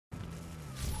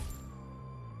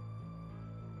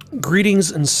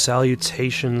Greetings and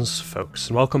salutations, folks,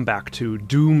 and welcome back to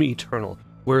Doom Eternal,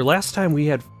 where last time we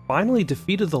had finally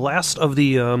defeated the last of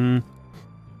the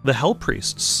Hell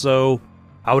Priests, so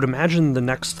I would imagine the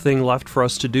next thing left for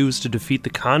us to do is to defeat the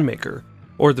Conmaker,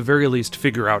 or at the very least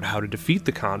figure out how to defeat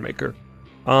the Conmaker.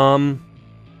 And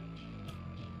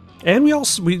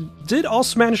we did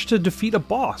also manage to defeat a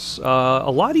boss,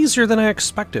 a lot easier than I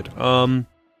expected.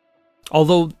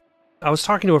 Although, I was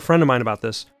talking to a friend of mine about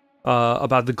this,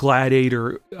 about the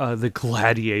Gladiator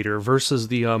versus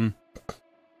the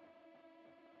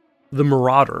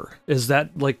Marauder, is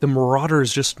that, like, the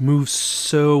Marauders just move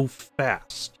so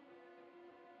fast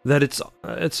that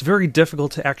it's very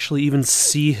difficult to actually even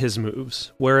see his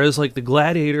moves, whereas, like, the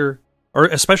Gladiator, or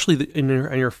especially in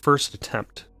your first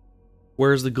attempt,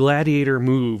 whereas the Gladiator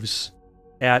moves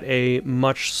at a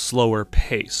much slower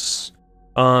pace.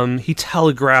 He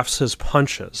telegraphs his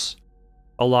punches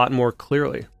a lot more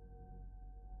clearly.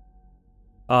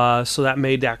 So that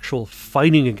made actual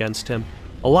fighting against him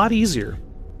a lot easier.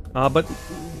 But...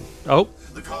 oh.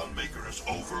 The Conmaker has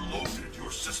overloaded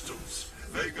your systems.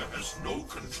 Vega has no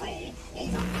control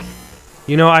over...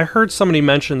 You know, I heard somebody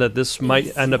mention that this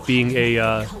might end up being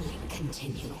a,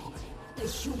 Continue. The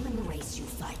human race you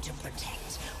fight to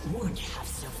protect would have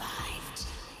survived.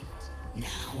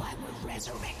 Now I will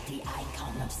resurrect the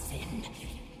Icon of Sin.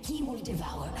 He will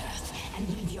devour Earth and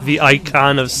leave your... the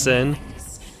Icon of Sin?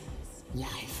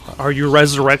 Are you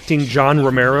resurrecting John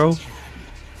Romero? And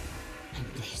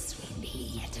this will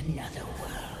be yet another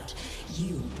world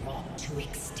you brought to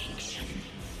extinction.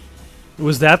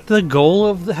 Was that the goal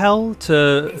of the Hell? To...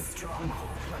 This stronghold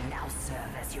will now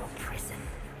serve as your prison.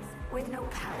 With no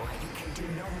power, you can do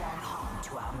no more harm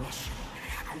to our mission,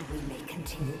 and we may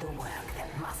continue the work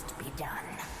that must be done.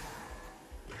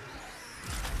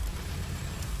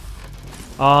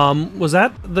 Was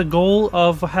that the goal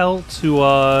of Hell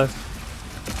to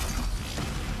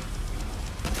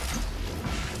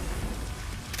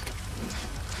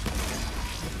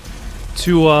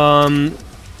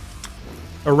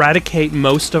eradicate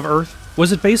most of Earth?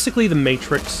 Was it basically the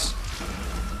Matrix?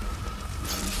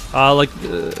 Like,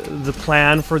 the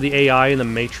plan for the AI in the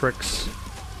Matrix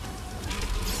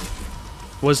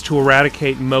was to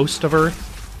eradicate most of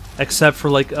Earth, except for,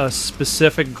 like, a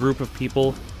specific group of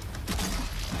people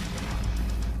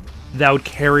that would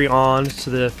carry on to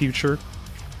the future.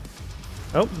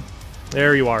 Oh,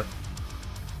 there you are.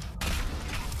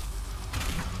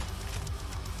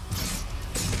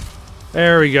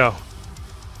 There we go.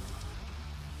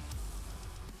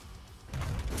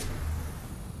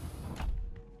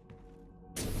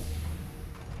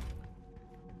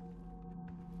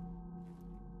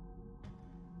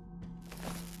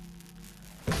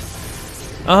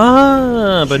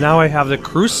 Ah, but now I have the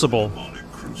Crucible.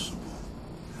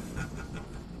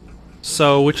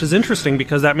 So, which is interesting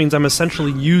because that means I'm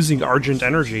essentially using Argent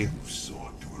Energy.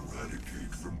 sought to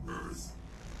eradicate from Earth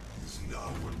is now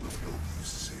what will help you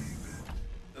save it.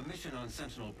 The mission on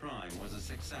Sentinel Prime was a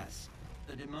success.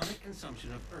 The demonic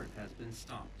consumption of Earth has been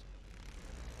stopped.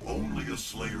 Only a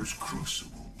Slayer's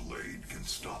Crucible blade can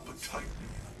stop a Titan.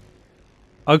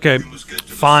 Okay, You must get to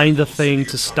find the central thing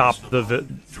city to of stop Taurus the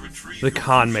Nabad to retrieve the your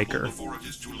Conmaker. Crucible before it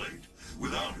is too late.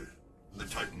 Without it, the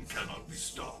Titan cannot be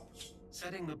stopped.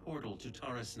 Setting the portal to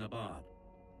Taurus Nabad.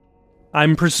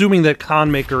 I'm presuming that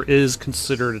Conmaker is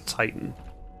considered a Titan.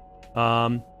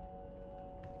 Or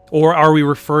are we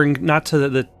referring not to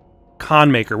the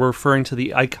Conmaker, we're referring to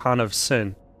the Icon of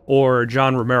Sin, or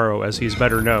John Romero as he's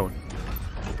better known.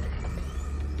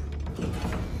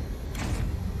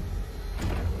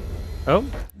 Oh.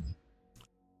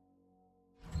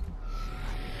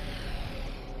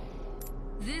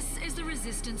 This is the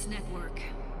Resistance Network,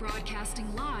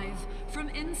 broadcasting live from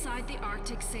inside the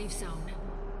Arctic safe zone.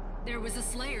 There was a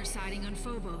Slayer sighting on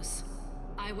Phobos.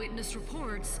 Eyewitness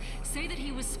reports say that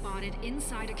he was spotted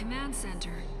inside a command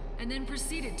center, and then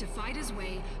proceeded to fight his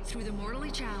way through the mortally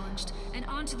challenged and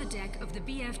onto the deck of the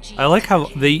BFG. I like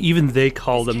how they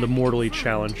call them the mortally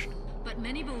challenged. But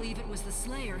many believe it was the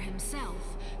Slayer himself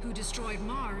who destroyed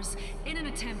Mars in an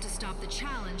attempt to stop the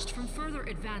challenged from further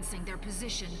advancing their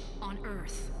position on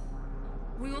Earth.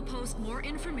 We will post more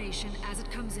information as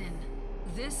it comes in.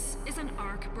 This is an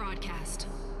ARC broadcast.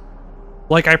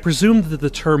 Like, I presumed that the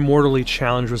term mortally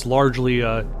challenged was largely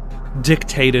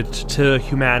dictated to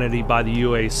humanity by the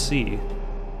UAC.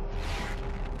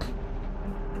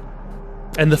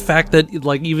 And the fact that,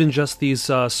 like, even just these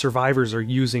survivors are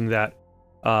using that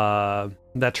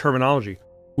terminology.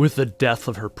 With the death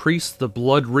of her priest, the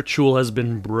blood ritual has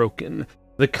been broken.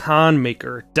 The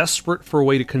Conmaker, desperate for a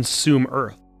way to consume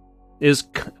Earth, is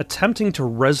attempting to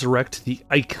resurrect the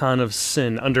Icon of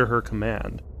Sin under her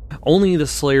command. Only the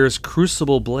Slayer's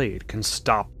Crucible Blade can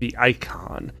stop the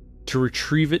Icon. To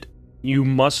retrieve it, you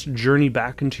must journey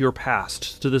back into your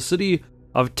past to the city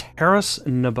of Terras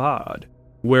Nabad,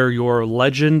 where your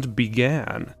legend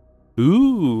began.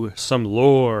 Ooh, some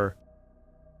lore.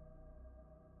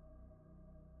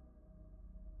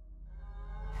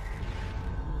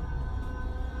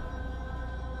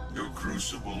 Your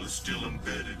crucible is still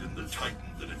embedded in the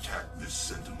Titan that attacked this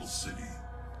Sentinel City.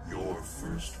 Your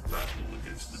first battle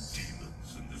against the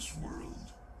demons in this world,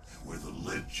 where the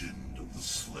legend of the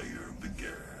Slayer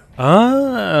began.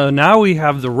 Ah, now we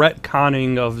have the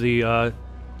retconning of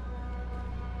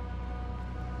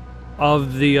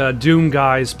the Doom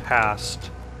guy's past.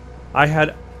 I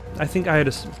had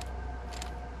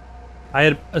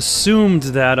assumed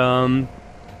that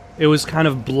it was kind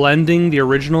of blending the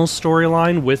original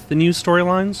storyline with the new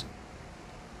storylines,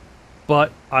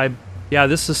 but yeah,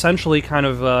 this essentially kind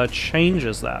of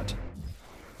changes that.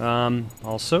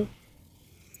 Also,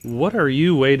 what are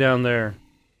you way down there?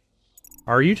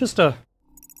 Are you just a...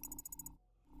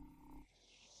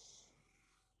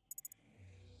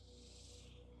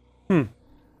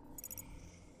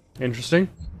 Interesting.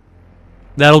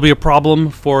 That'll be a problem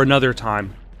for another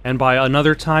time. And by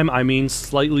another time, I mean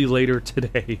slightly later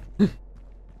today.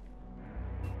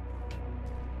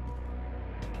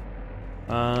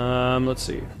 Let's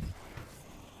see.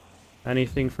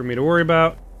 Anything for me to worry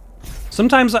about?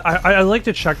 Sometimes I like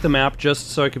to check the map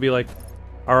just so I could be like,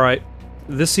 alright,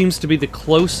 this seems to be the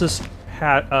closest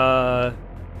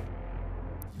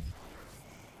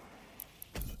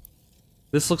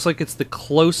this looks like it's the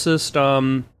closest,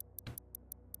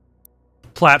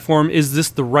 platform. Is this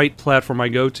the right platform I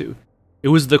go to? It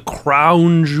was the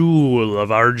crown jewel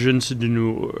of Argent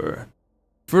Denur.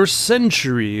 For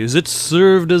centuries, it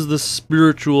served as the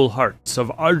spiritual hearts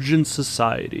of Argent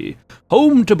society,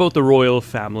 home to both the royal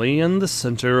family and the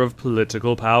center of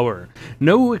political power.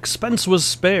 No expense was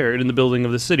spared in the building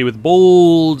of the city, with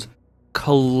bold,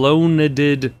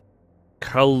 colonnaded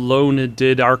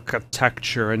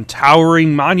architecture and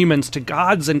towering monuments to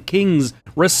gods and kings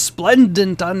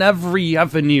resplendent on every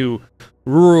avenue.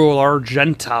 Rural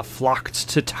Argenta flocked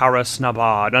to Terras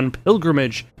Nabad on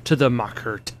pilgrimage to the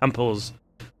Makr temples.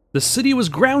 The city was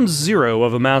ground zero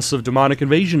of a massive demonic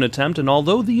invasion attempt, and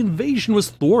although the invasion was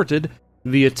thwarted,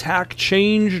 the attack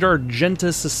changed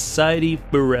Argenta society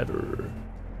forever.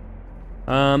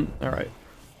 Alright.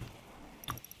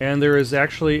 And there is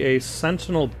actually a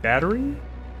Sentinel battery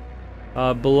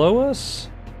below us.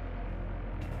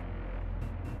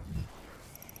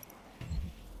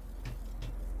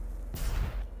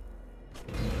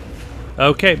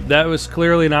 Okay, that was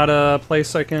clearly not a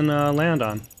place I can land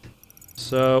on.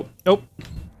 So, oh.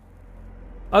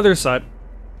 Other side.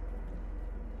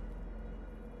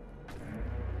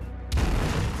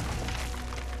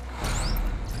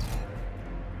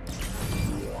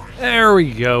 There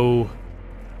we go.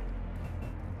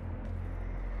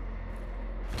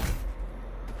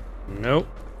 Nope.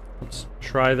 Let's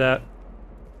try that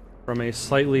from a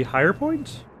slightly higher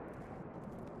point.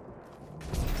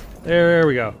 There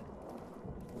we go.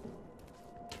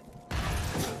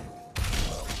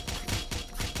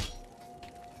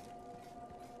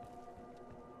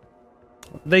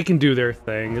 They can do their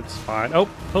thing, it's fine. Oh,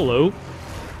 hello.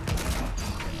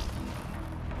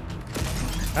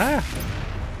 Ah!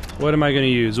 What am I gonna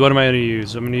use? What am I gonna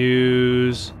use? I'm gonna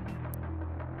use...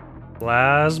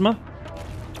 plasma?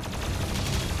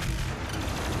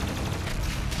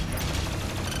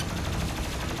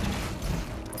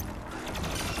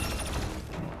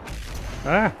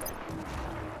 Ah!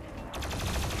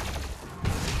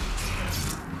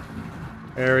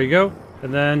 There we go.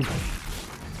 And then...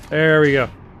 there we go.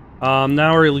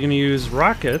 Now we're gonna use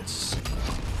rockets.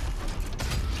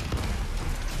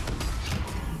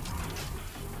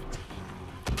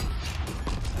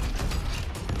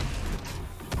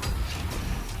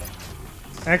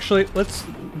 Actually, let's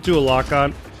do a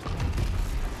lock-on.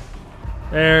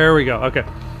 There we go, okay.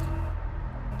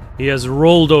 He has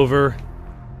rolled over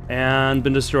and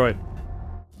been destroyed.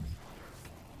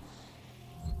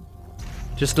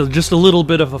 Just a little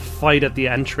bit of a fight at the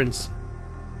entrance.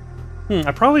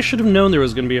 I probably should have known there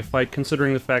was going to be a fight,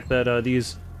 considering the fact that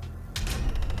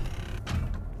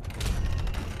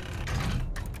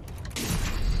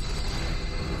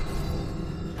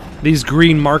these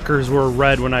green markers were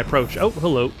red when I approached. Oh,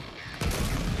 hello.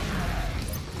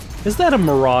 Is that a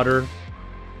marauder?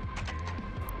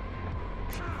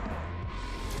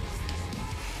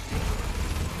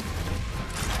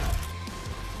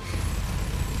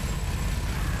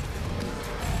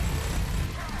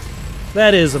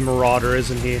 That is a marauder,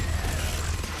 isn't he?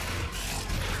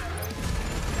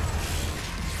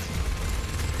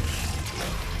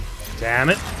 Damn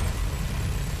it.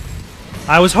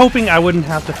 I was hoping I wouldn't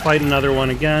have to fight another one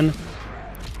again.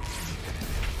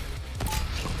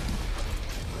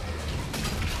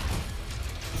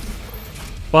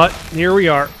 But here we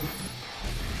are.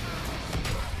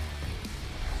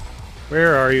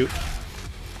 Where are you?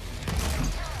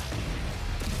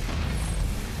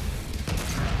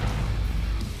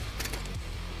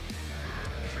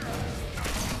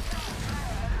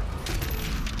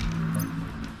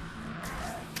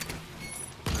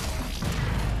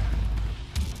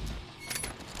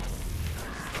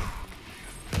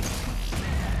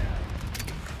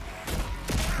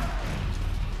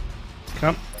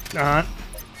 Come on.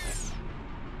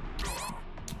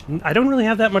 I don't really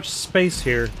have that much space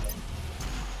here.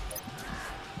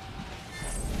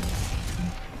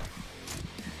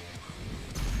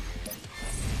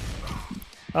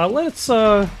 Let's,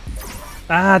 ah,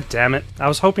 damn it. I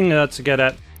was hoping to get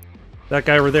at that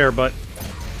guy over there, but...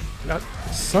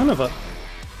 son of a...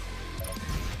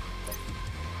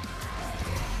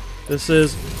 This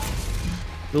is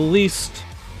the least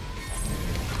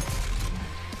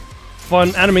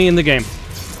fun enemy in the game.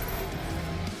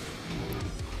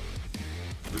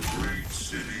 The great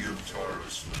city of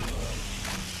Taurus,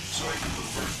 site of the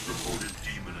first reported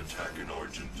demon attack in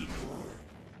Argentinor.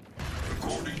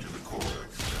 According to the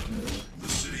Codex, the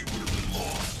city would have been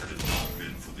lost had it not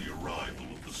been for the arrival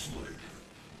of the Slayer.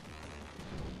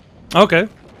 Okay.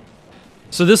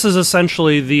 So this is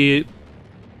essentially the...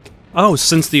 Oh,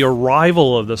 since the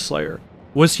arrival of the Slayer.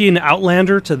 Was he an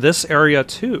outlander to this area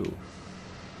too?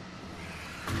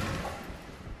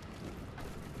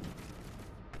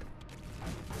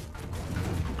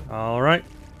 Alright.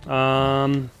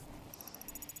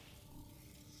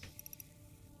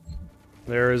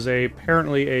 There is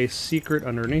apparently a secret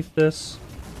underneath this.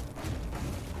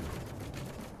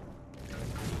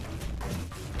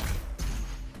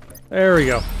 There we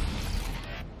go.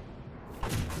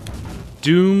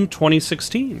 Doom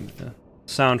 2016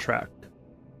 soundtrack.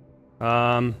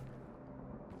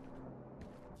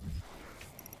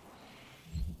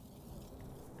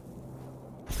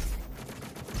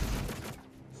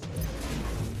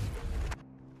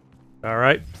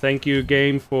 Alright, thank you,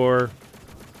 game, for...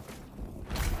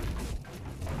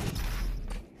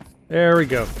 There we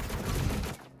go.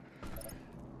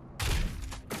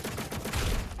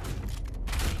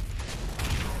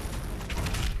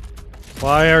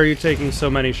 Why are you taking so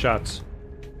many shots?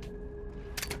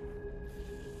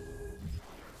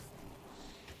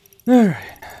 Alright.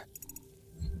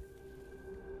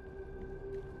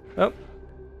 Oh,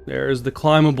 there's the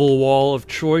climbable wall of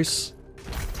choice.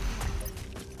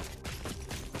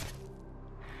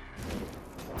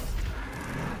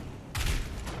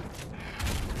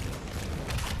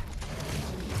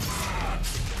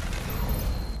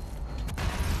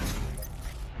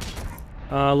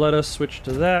 Let us switch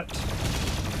to that.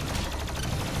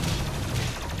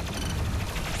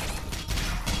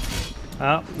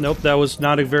 Ah, nope, that was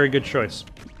not a very good choice.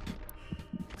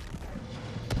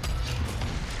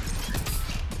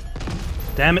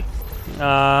 Damn it.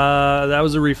 That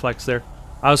was a reflex there.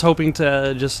 I was hoping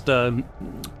to just,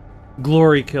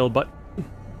 glory kill, but...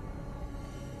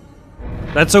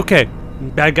 That's okay.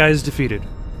 Bad guy is defeated.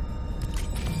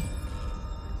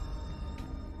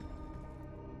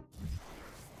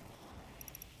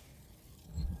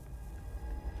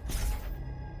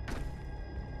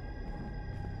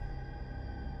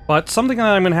 But something that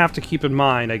I'm going to have to keep in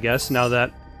mind, I guess, now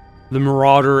that the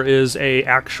Marauder is a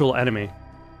actual enemy,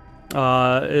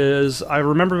 is I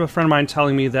remember a friend of mine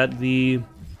telling me that the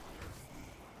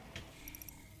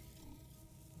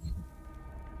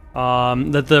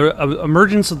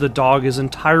emergence of the dog is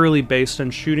entirely based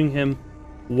on shooting him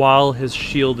while his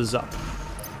shield is up.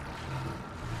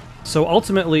 So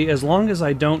ultimately, as long as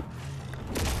I don't...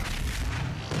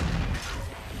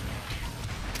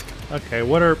 Okay,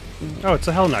 what are... Oh, it's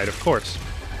a Hell Knight, of course.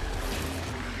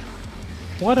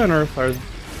 What on earth are...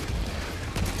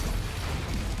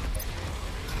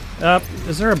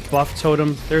 is there a buff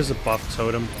totem? There's a buff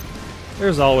totem.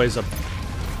 There's always a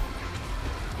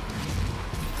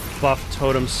buff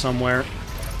totem somewhere.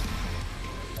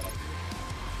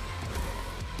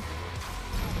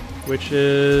 Which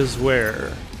is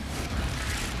where?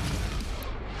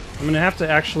 I'm gonna have to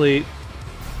actually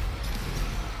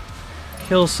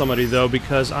kill somebody, though,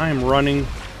 because I am running...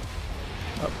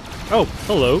 Oh,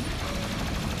 hello.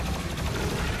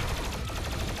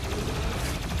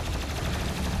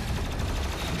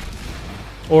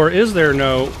 Or is there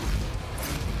no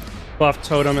buff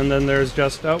totem and then there's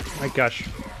just... Oh, my gosh.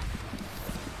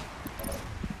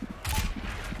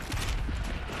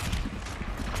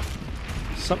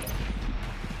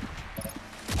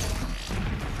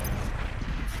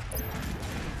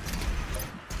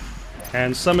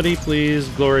 And somebody please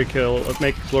glory kill,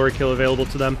 make glory kill available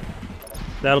to them.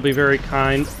 That'll be very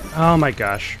kind. Oh my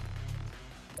gosh.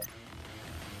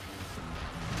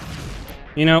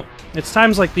 You know, it's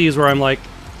times like these where I'm like,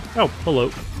 oh, hello.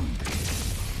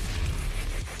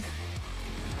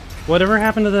 Whatever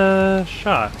happened to the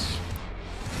shots?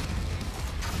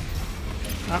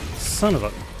 Ah, son of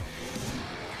a...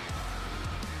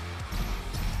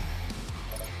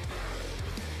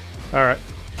 Alright.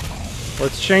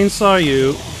 Let's chainsaw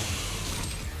you.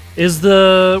 Is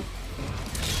the...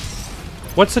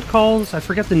 What's it called? I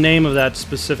forget the name of that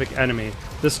specific enemy.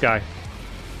 This guy.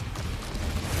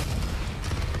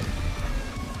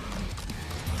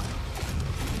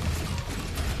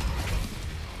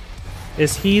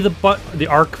 Is he the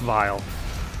Arc Vial?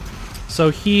 So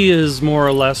he is more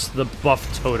or less the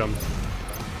buff totem.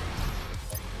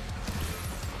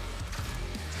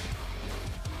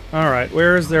 Alright,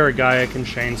 where is there a guy I can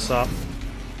chainsaw?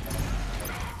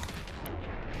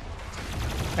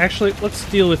 Actually, let's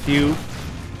deal with you.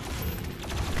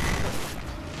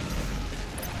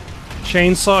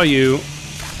 Chainsaw you.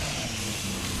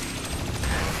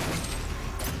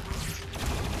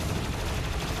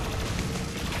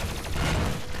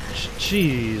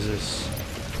 Jesus.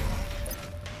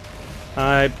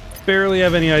 I barely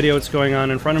have any idea what's going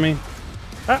on in front of me.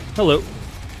 Ah, hello.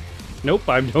 Nope,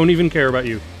 I don't even care about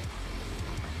you.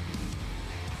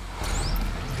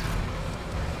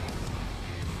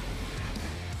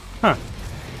 Huh.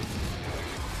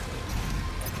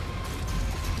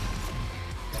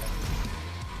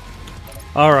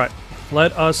 Alright,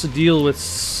 let us deal with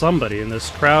somebody in this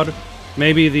crowd.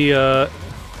 Maybe the,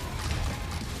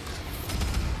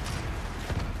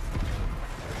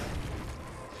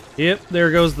 Yep, there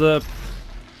goes the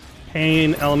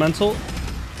Pain Elemental.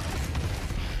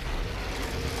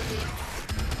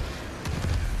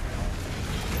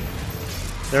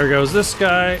 There goes this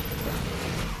guy.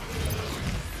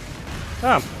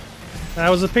 Ah, that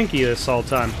was a Pinky this whole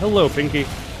time. Hello, Pinky.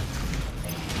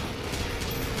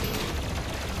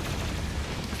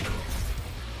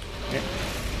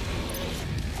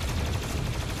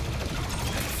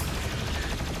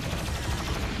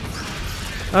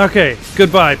 Okay,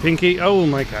 goodbye, Pinky. Oh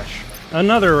my gosh.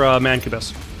 Another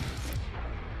Mancubus.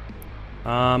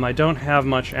 I don't have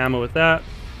much ammo with that,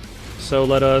 so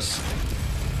let us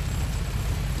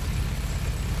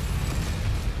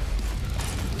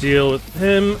deal with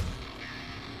him.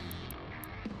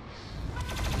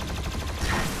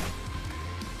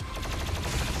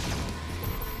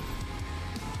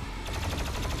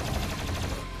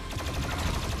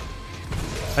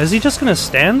 Is he just gonna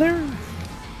stand there?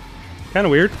 Kind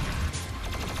of weird.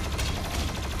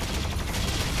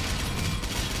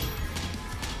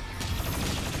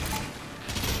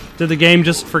 Did the game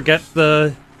just forget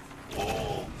the...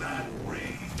 All that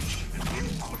rage, and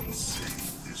you couldn't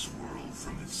save this world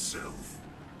from itself.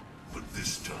 But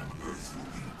this time Earth will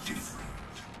be different.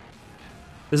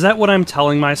 Is that what I'm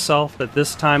telling myself? That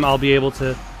this time I'll be able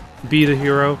to be the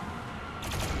hero?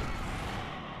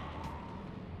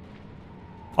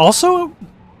 Also,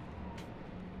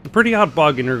 a pretty odd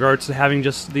bug in regards to having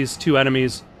just these two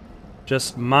enemies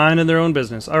just minding their own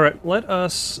business. Alright, let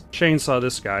us chainsaw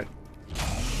this guy.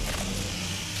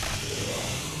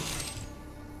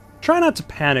 Try not to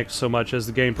panic so much as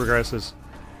the game progresses.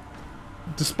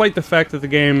 Despite the fact that the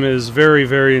game is very,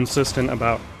 very insistent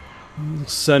about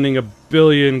sending a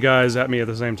billion guys at me at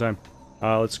the same time.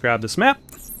 Let's grab this map.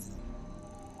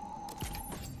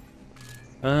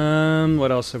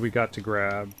 What else have we got to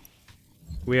grab?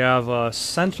 We have a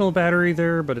Sentinel battery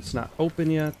there, but it's not open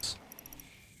yet.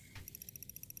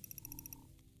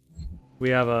 We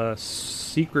have a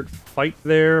secret fight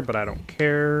there, but I don't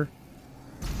care.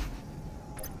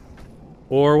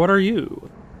 Or what are you?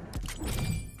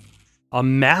 A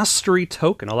mastery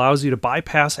token allows you to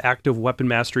bypass active weapon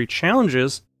mastery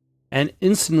challenges and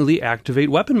instantly activate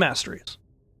weapon masteries.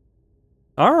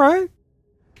 Alright.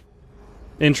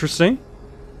 Interesting.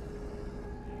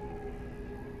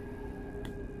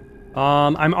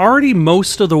 I'm already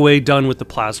most of the way done with the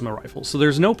plasma rifle, so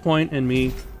there's no point in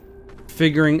me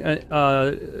figuring,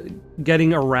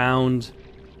 getting around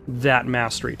that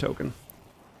mastery token.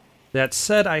 That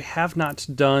said, I have not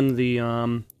done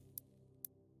the,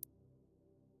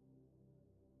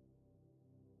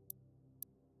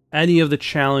 any of the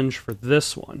challenge for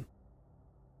this one.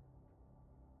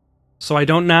 So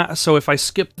so if I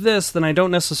skip this, then I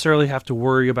don't necessarily have to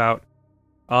worry about,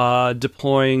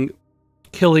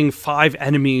 killing 5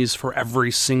 enemies for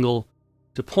every single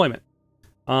deployment.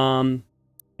 And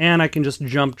I can just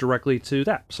jump directly to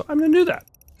that. So I'm going to do that.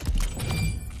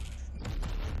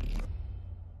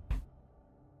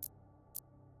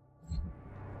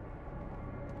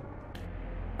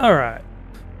 Alright.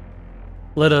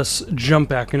 Let us jump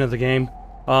back into the game.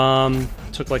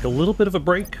 Took like a little bit of a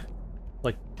break.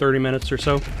 Like 30 minutes or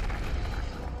so.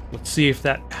 Let's see if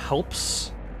that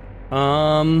helps.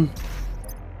 Oh,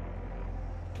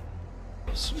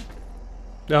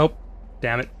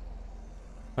 damn it.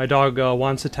 My dog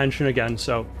wants attention again,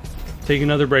 so take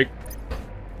another break.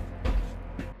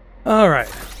 Alright.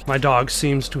 My dog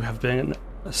seems to have been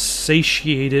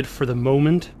satiated for the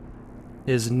moment.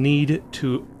 His need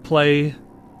to play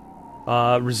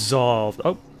resolved.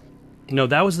 Oh, no,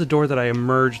 that was the door that I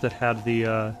emerged that had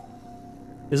the,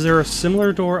 Is there a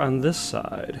similar door on this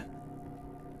side?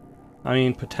 I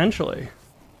mean, potentially.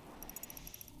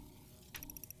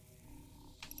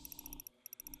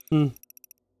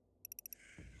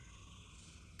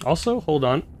 Also, hold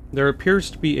on. There appears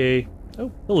to be a...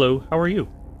 Oh, hello, how are you?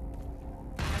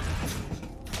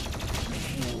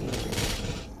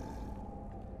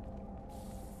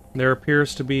 There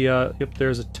appears to be, yep,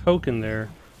 there's a token there.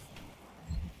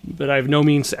 But I have no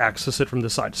means to access it from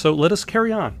this side. So let us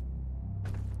carry on.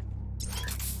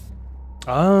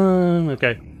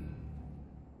 Okay.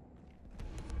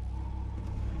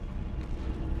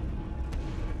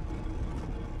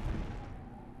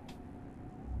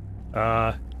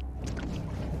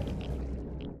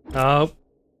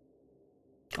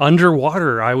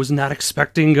 Underwater. I was not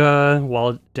expecting,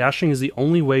 while dashing is the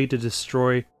only way to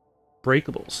destroy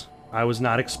breakables. I was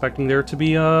not expecting there to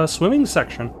be a swimming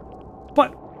section.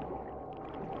 But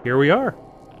here we are.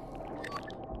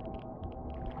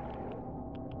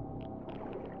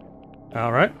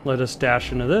 Alright, let us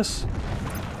dash into this.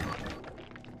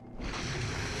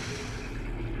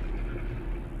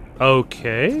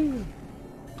 Okay.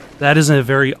 That is a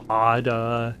very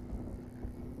odd,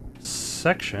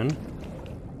 section.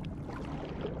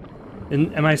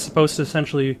 And am I supposed to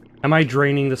essentially... Am I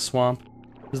draining the swamp?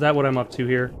 Is that what I'm up to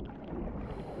here?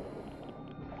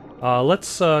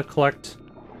 Let's, collect...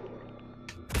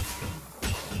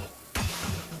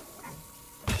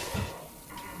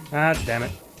 Ah, damn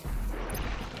it.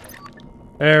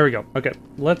 There we go. Okay,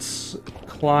 let's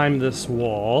climb this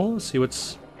wall. See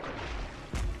what's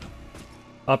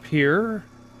up here.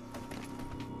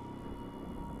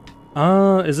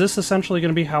 Is this essentially going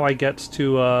to be how I get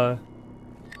to,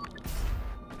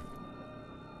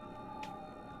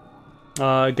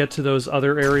 get to those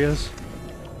other areas?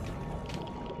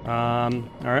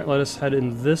 Alright, let us head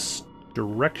in this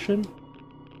direction.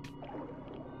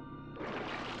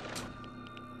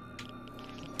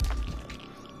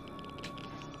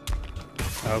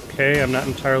 Okay, I'm not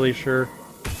entirely sure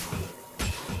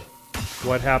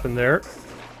what happened there.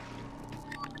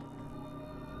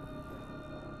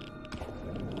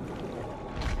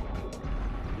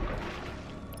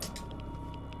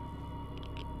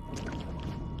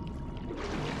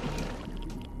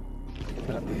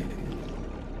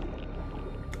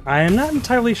 I am not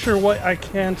entirely sure why I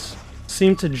can't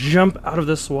seem to jump out of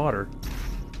this water.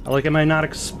 Like, am I not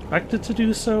expected to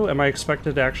do so? Am I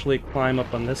expected to actually climb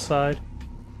up on this side?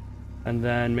 And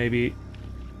then maybe...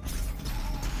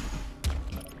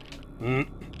 You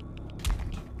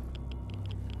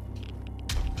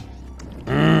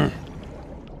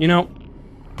know...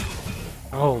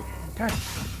 Oh, God.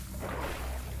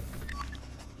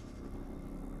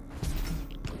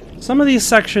 Some of these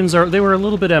sections they were a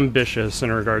little bit ambitious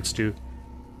in regards to...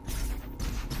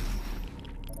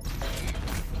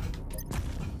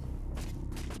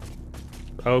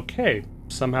 Okay,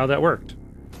 somehow that worked.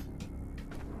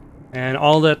 And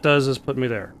all that does is put me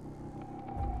there.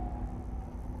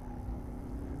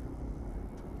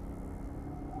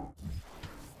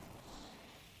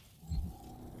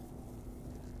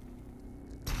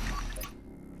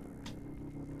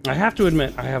 I have to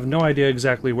admit, I have no idea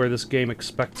exactly where this game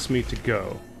expects me to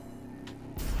go.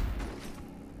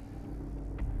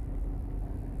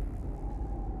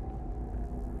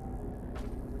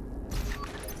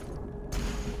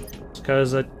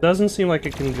 Because it doesn't seem like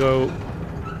it can go...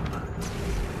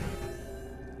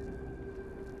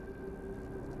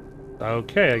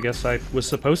 Okay, I guess I was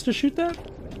supposed to shoot that?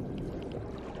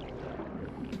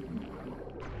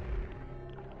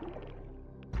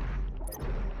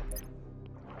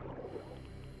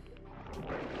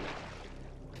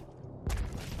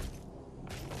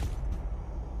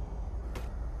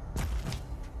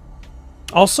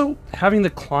 Also, having the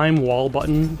climb wall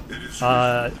button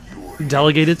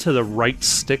delegated to the right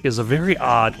stick is a very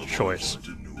odd choice.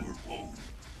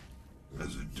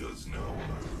 As it does now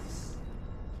on Earth.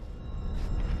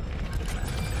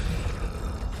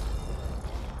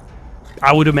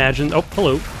 I would imagine... Oh,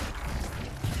 hello.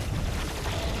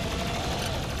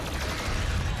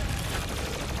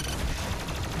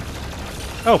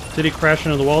 Oh, did he crash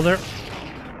into the wall there?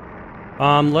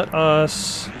 Let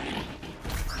us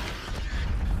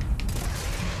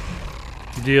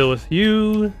deal with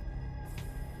you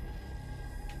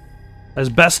as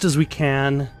best as we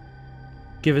can,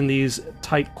 given these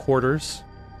tight quarters.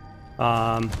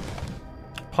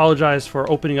 Apologize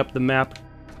for opening up the map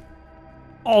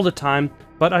all the time,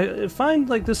 but I find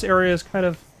like this area is kind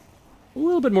of a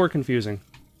little bit more confusing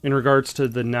in regards to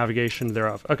the navigation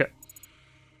thereof. Okay.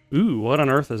 Ooh, what on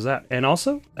earth is that? And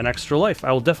also, an extra life.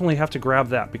 I will definitely have to grab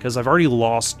that, because I've already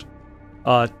lost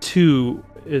 2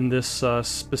 in this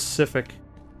specific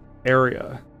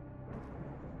area.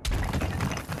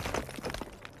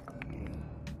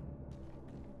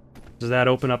 Does that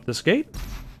open up this gate?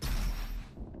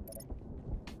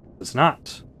 It's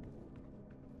not.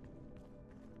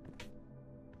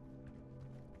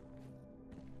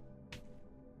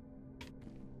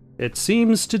 It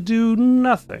seems to do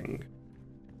nothing.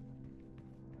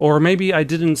 Or maybe I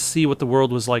didn't see what the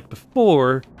world was like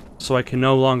before, so I can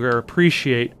no longer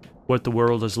appreciate what the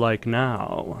world is like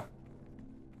now.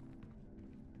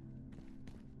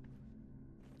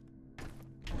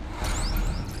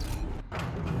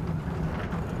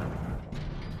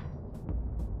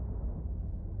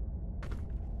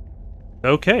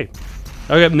 Okay.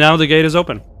 Okay, now the gate is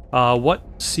open.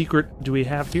 What secret do we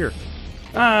have here?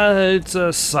 It's a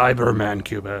Cyberman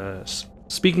Cubus.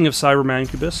 Speaking of Cyberman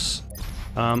Cubus,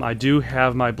 I do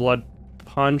have my blood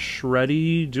punch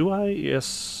ready. Do I?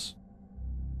 Yes.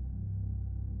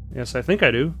 Yes, I think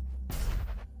I do.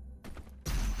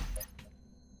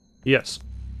 Yes,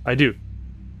 I do.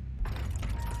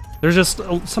 There's just...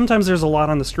 sometimes there's a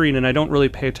lot on the screen, and I don't really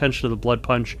pay attention to the blood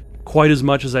punch quite as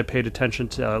much as I paid attention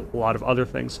to a lot of other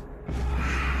things.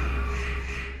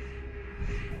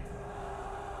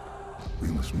 We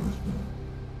must move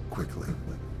quickly.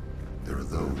 There are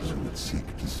those who would seek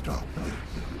to stop this.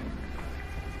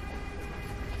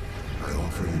 I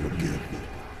offer you a gift.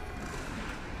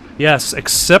 Yes,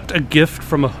 accept a gift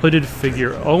from a hooded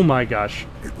figure. Oh my gosh.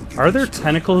 Are there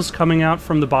tentacles coming out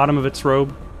from the bottom of its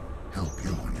robe? Help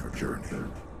you on your journey.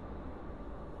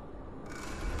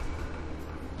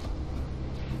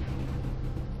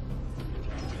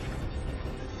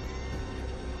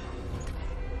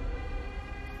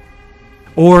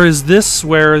 Or is this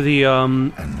where the,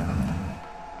 And now,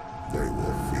 they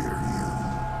will fear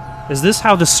you. is this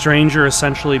how the stranger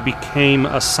essentially became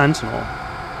a sentinel?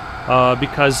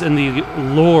 Because in the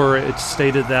lore, it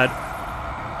stated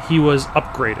that he was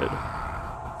upgraded.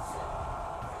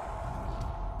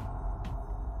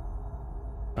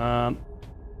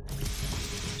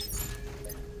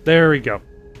 There we go.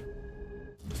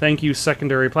 Thank you,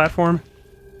 secondary platform.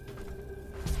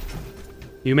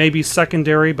 You may be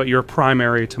secondary, but you're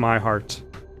primary to my heart.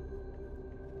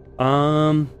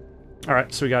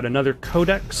 Alright, so we got another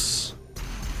codex.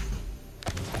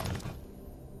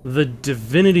 The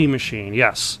Divinity Machine,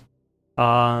 yes.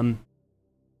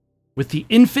 With the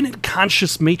infinite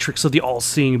conscious matrix of the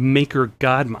all-seeing Maker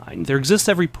God Mind, there exists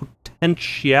every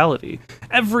potentiality,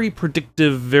 every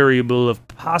predictive variable of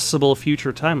possible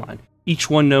future timeline, each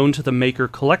one known to the Maker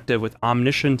Collective with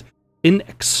omniscient,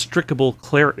 inextricable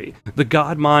clarity. The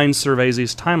God Mind surveys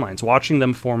these timelines, watching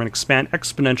them form and expand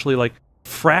exponentially like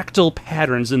fractal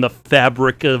patterns in the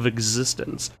fabric of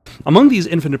existence. Among these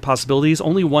infinite possibilities,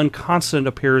 only one constant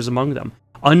appears among them,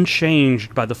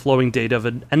 unchanged by the flowing data of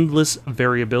an endless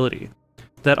variability,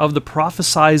 that of the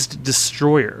prophesized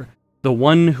destroyer, the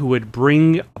one who would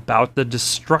bring about the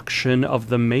destruction of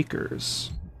the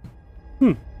Makers.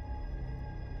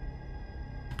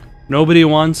 Nobody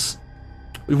wants...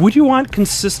 Would you want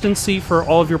consistency for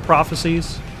all of your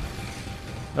prophecies?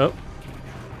 Oh.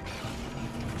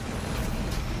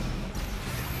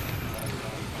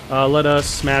 Let us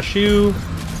smash you.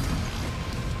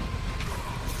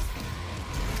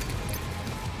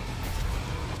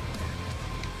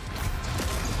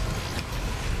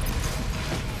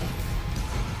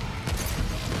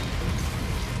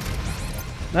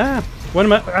 What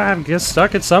am I? I guess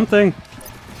stuck at something.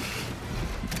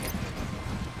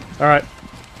 Alright.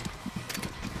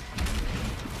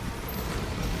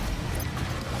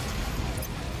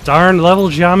 Darn level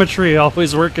geometry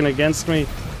always working against me.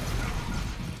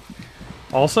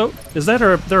 Also, is that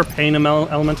there a pain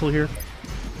elemental here?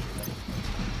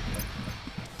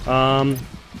 And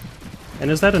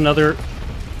is that another...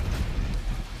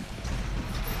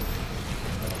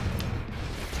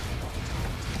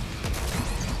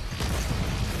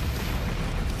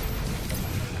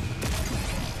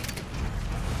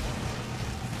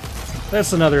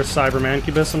 That's another Cyberman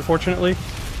Cubus, unfortunately.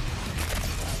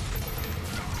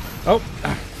 Oh,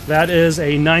 that is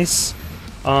a nice,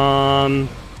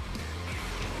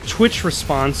 twitch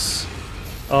response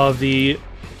of the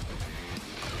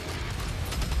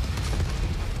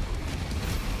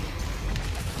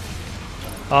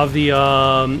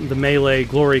melee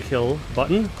glory kill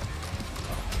button.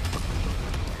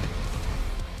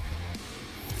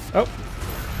 Oh.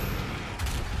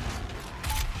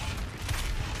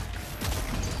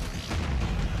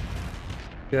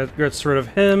 Gets rid of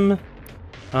him.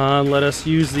 Let us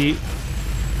use the...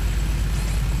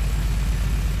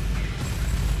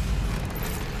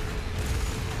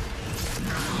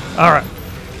 Alright.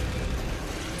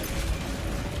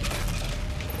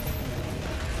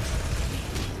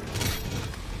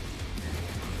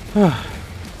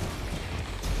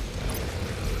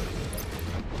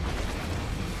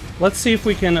 Let's see if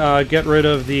we can get rid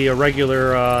of the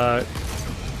regular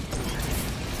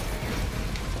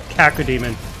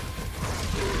Cacodemon.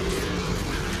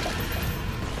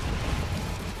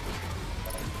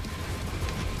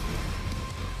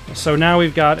 So now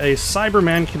we've got a Cyber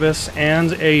Mancubus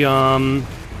and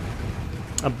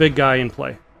a big guy in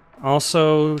play.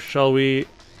 Also, shall we...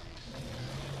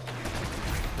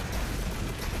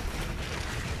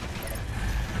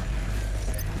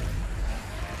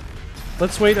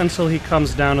 Let's wait until he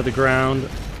comes down to the ground.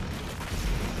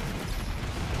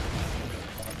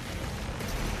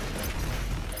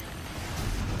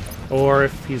 Or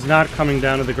if he's not coming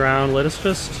down to the ground, let us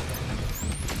just...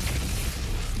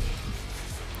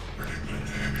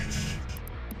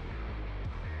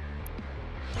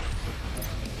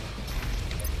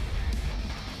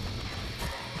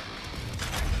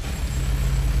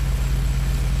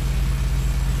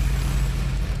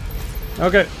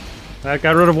 Okay, that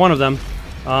got rid of one of them.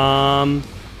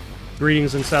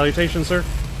 Greetings and salutations, sir.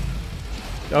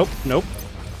 Oh, nope.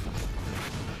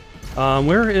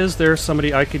 Where is there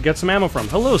somebody I could get some ammo from?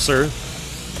 Hello, sir.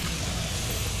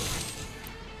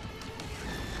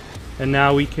 And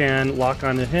now we can lock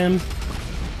onto him.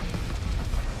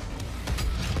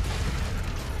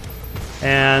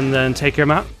 And then take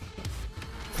him out.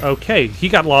 Okay, he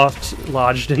got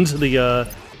lodged into the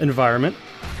environment.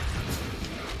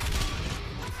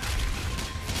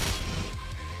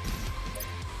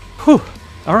 Whew.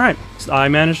 Alright, I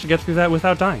managed to get through that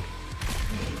without dying.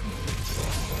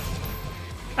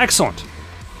 Excellent.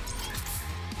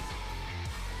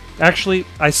 Actually,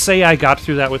 I say I got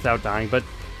through that without dying, but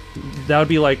that would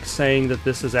be like saying that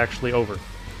this is actually over.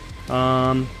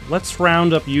 Let's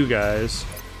round up you guys.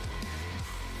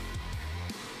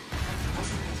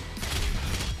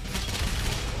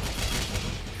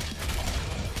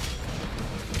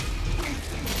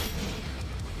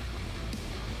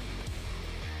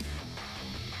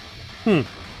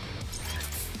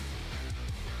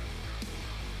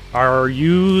 Are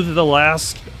you the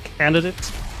last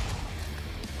candidate?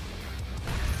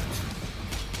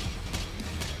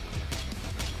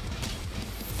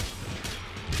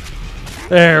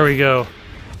 There we go.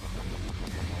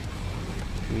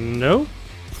 No?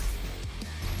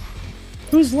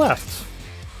 Who's left?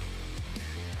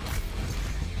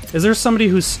 Is there somebody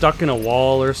who's stuck in a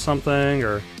wall or something?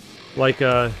 Or like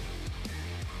a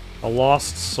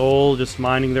lost soul just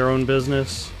minding their own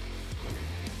business?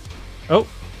 Oh.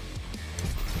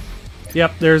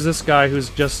 Yep, there's this guy who's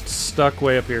just stuck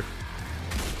way up here.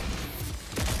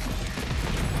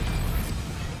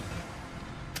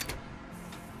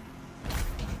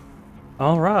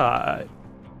 Alright.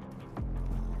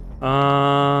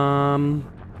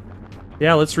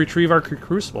 Yeah, let's retrieve our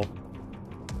crucible.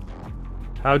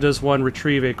 How does one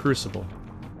retrieve a crucible?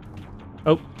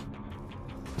 Oh.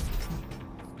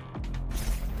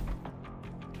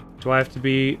 Do I have to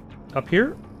be up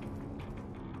here?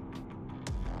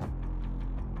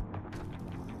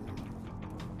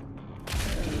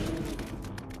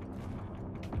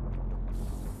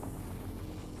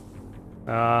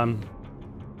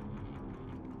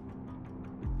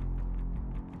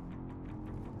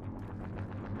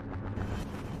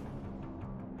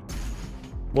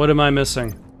 What am I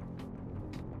missing?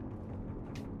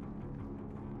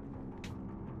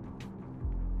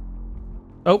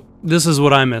 Oh, this is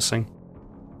what I'm missing.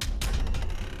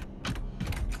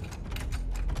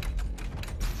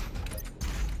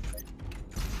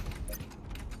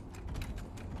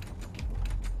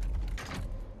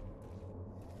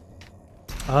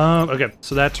 Okay,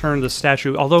 so that turned the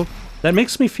statue, although that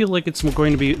makes me feel like it's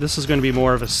going to be, this is going to be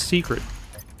more of a secret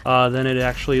than it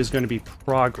actually is going to be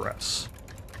progress.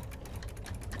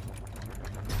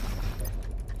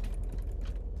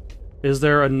 Is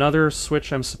there another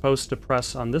switch I'm supposed to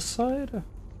press on this side?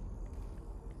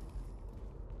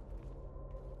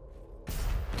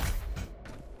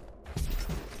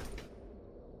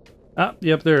 Ah,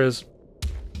 yep, there is.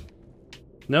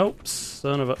 Nope.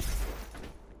 Son of a...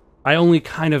 I only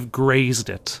kind of grazed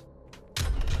it.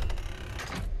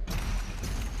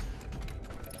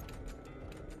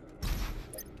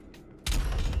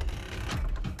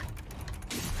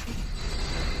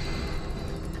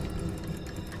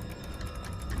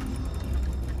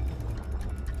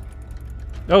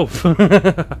 Oh.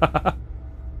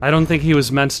 I don't think he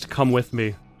was meant to come with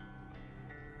me.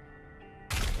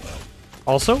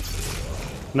 Also,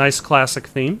 nice classic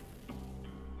theme.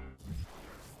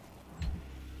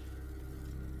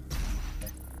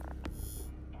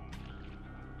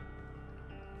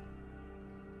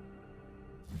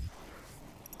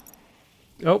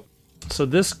 Oh, so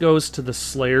this goes to the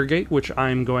Slayer Gate, which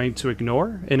I'm going to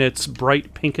ignore in its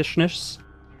bright pinkishness.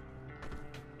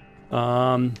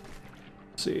 Let's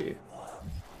see.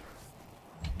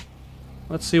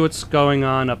 Let's see what's going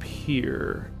on up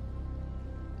here.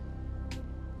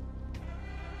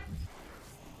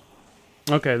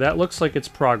 Okay, that looks like it's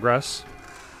progress.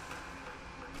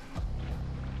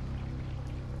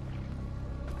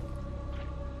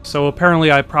 So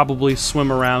apparently I probably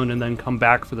swim around and then come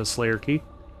back for the Slayer Key.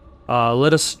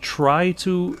 Let us try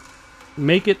to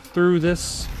make it through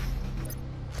this.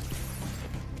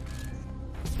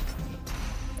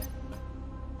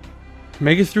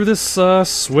 Make it through this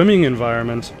swimming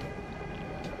environment.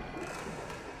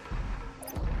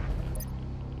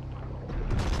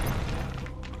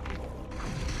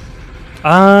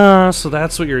 Ah, so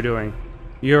that's what you're doing.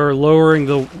 You're lowering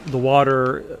the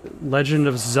water, Legend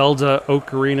of Zelda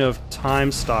Ocarina of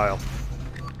Time style.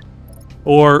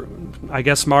 Or, I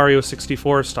guess, Mario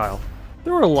 64 style.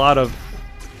 There were a lot of...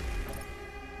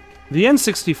 The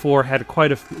N64 had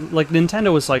quite a... Like,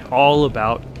 Nintendo was, like, all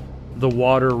about the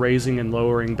water raising and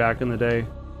lowering back in the day.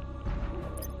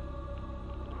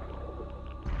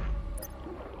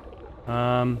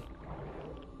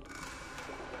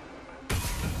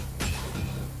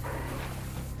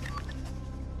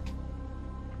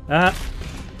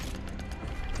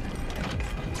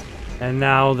 And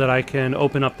now that I can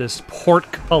open up this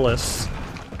portcullis,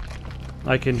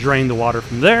 I can drain the water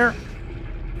from there.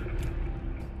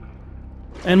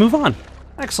 And move on.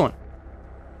 Excellent.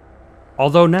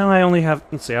 Although now I only have,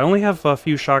 let's see, I only have a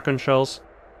few shotgun shells.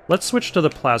 Let's switch to the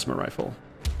plasma rifle.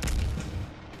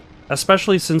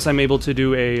 Especially since I'm able to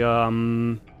do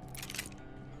a,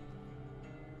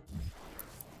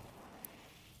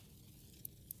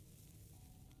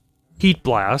 Heat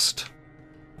Blast.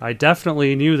 I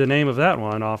definitely knew the name of that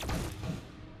one off the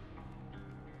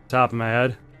top of my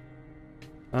head.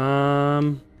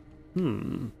 I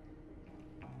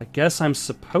guess I'm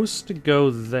supposed to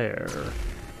go there.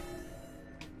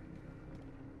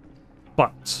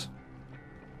 But...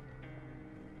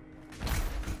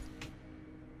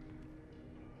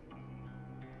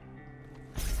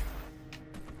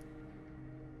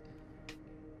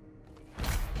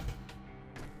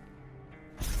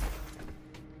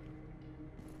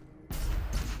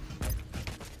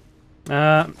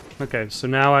 okay, so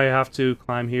now I have to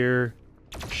climb here,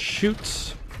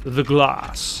 shoot the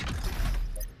glass.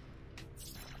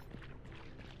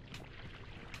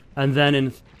 And then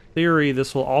in theory,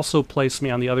 this will also place me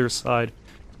on the other side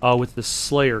with the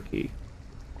Slayer Key.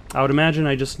 I would imagine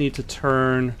I just need to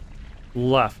turn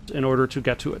left in order to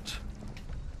get to it.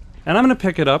 And I'm going to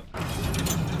pick it up.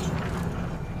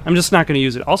 I'm just not going to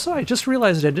use it. Also, I just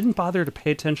realized I didn't bother to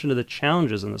pay attention to the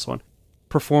challenges in this one.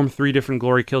 Perform 3 different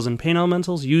glory kills and pain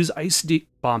elementals. Use ice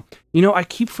bomb. You know, I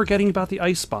keep forgetting about the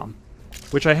ice bomb,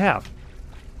 which I have,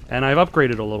 and I've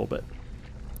upgraded a little bit.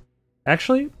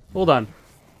 Actually, hold on.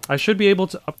 I should be able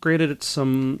to upgrade it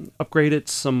some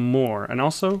more, and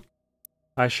also,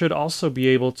 I should also be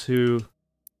able to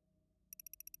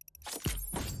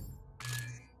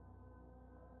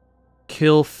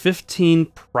kill 15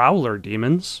 Prowler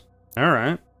demons. All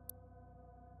right.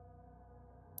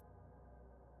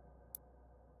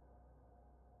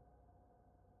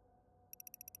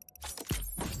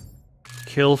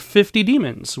 Kill 50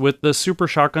 demons with the super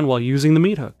shotgun while using the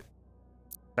meat hook.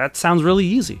 That sounds really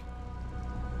easy.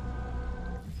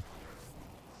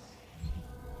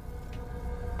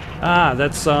 Ah,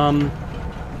 that's some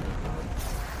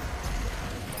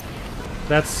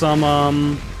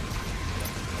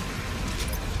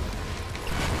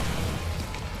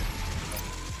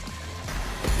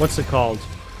what's it called?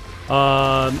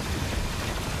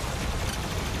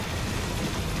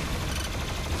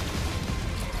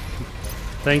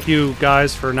 Thank you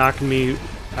guys for knocking me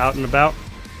out and about.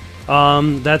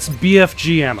 That's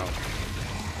BFG ammo.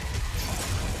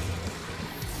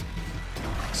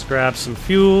 Let's grab some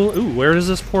fuel. Ooh, where does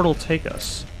this portal take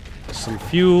us? Some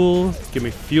fuel. Give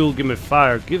me fuel, give me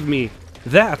fire, give me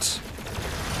that.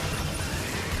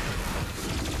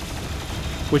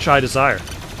 which I desire.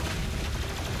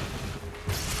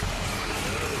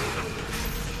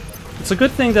 It's a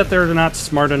good thing that they're not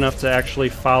smart enough to actually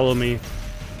follow me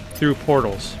through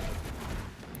portals.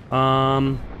 Ah,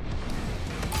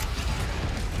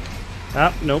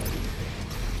 nope.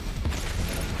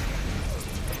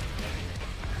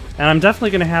 And I'm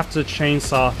definitely gonna have to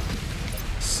chainsaw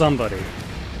somebody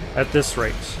at this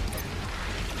rate.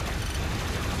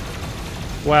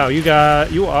 Wow,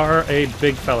 you are a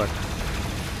big fella.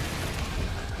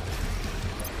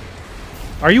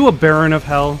 Are you a Baron of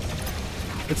Hell?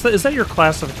 Is that your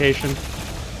classification?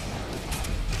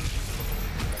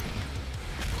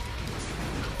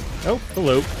 Oh,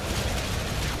 hello.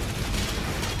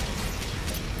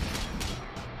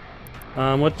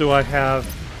 What do I have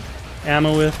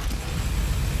ammo with?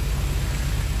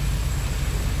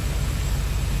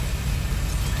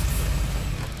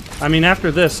 I mean,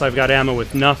 after this, I've got ammo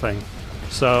with nothing.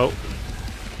 So,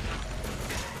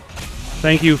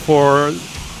 thank you for...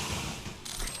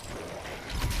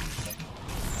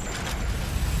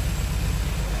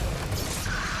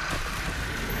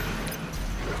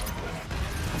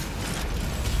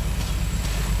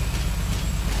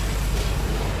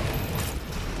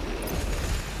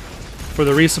 for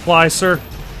the resupply, sir.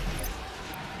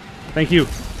 Thank you.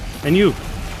 And you.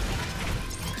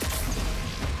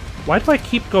 Why do I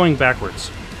keep going backwards?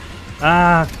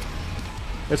 Ah,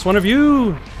 it's one of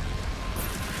you!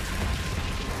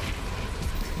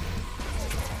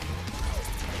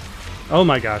 Oh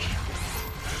my gosh.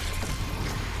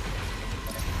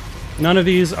 None of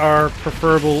these are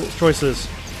preferable choices.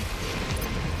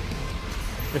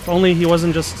 If only he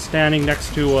wasn't just standing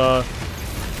next to,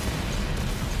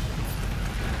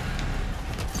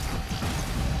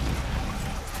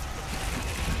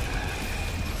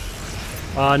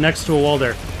 next to a wall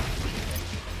there.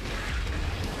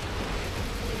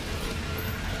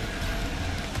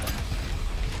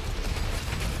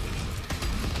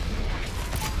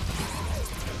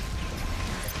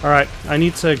 Alright, I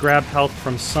need to grab health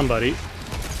from somebody.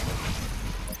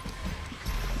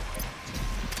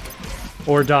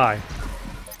 Or die.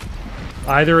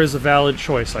 Either is a valid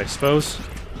choice, I suppose.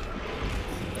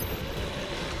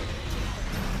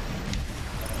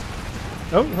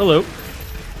 Oh, hello.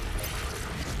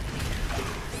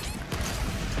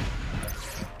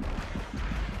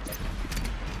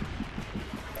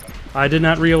 I did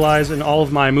not realize in all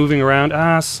of my moving around...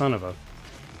 Ah, son of a...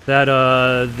 that,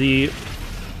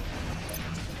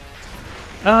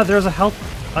 there's a health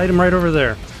item right over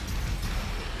there.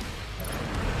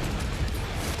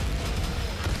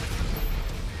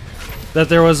 That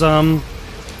there was, I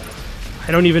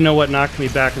don't even know what knocked me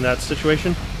back in that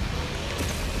situation.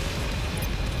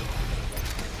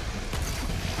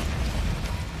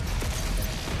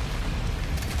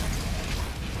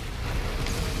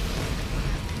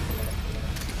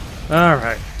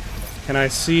 Alright. Can I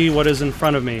see what is in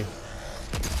front of me?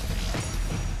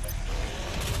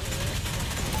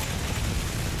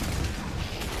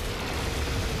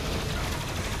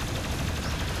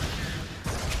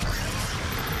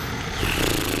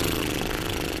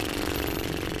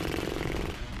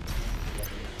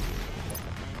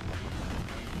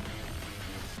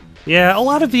 Yeah, a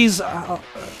lot of these...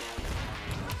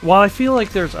 while I feel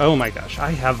like there's... Oh my gosh,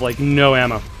 I have, like, no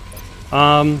ammo.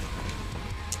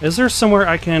 Is there somewhere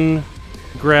I can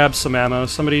grab some ammo?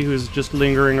 Somebody who's just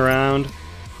lingering around?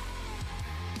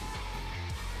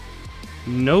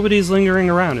 Nobody's lingering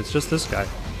around, it's just this guy.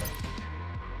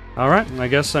 Alright, I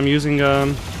guess I'm using,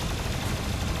 I'm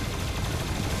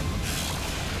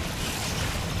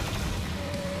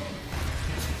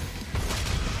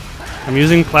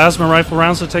using plasma rifle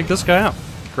rounds to take this guy out.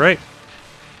 Great.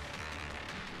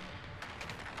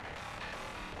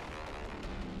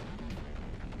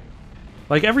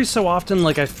 Like, every so often,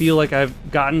 like, I feel like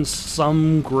I've gotten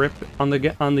some grip on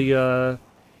the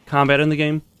combat in the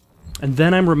game, and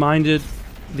then I'm reminded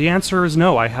the answer is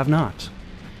no, I have not.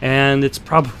 And it's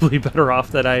probably better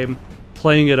off that I'm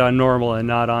playing it on normal and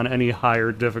not on any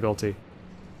higher difficulty.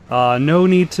 No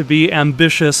need to be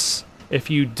ambitious if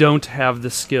you don't have the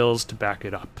skills to back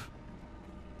it up.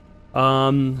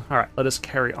 Alright, let us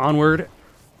carry onward.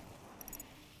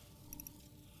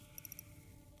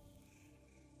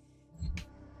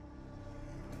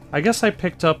 I guess I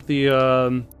picked up the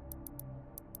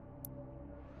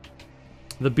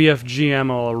BFG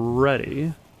ammo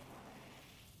already.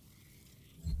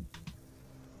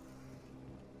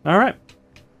 Alright.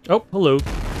 Oh, hello.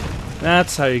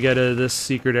 That's how you get to this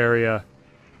secret area.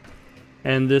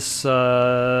 And this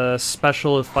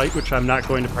special fight, which I'm not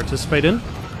going to participate in.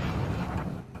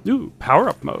 Ooh,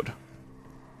 power-up mode.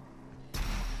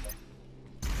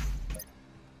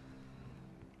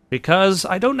 because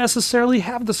I don't necessarily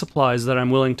have the supplies that I'm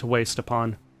willing to waste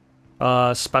upon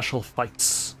special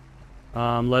fights.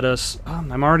 Let us...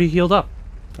 I'm already healed up.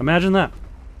 Imagine that.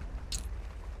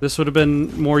 This would have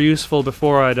been more useful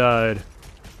before I died.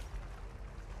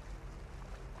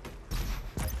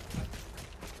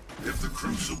 If the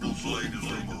Crucible blade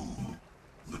is removed,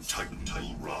 the Titan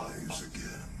will rise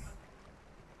again.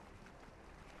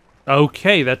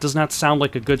 Okay, that does not sound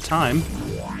like a good time,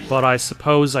 but I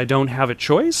suppose I don't have a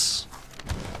choice?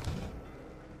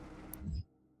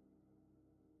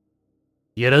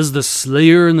 Yet as the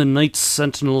Slayer and the Night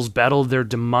Sentinels battled their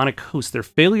demonic host, their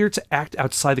failure to act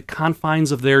outside the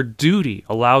confines of their duty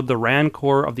allowed the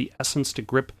rancor of the Essence to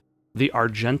grip the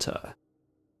Argenta.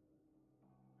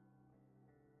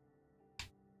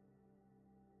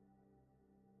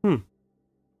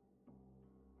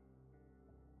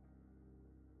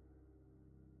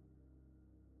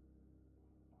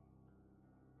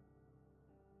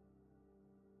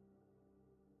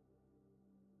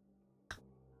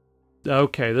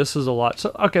 Okay, this is a lot.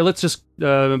 So, okay, let's just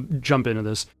jump into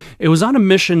this. It was on a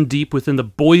mission deep within the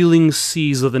boiling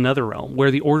seas of the Netherrealm, where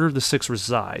the Order of the Six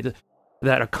reside,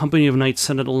 that a company of Night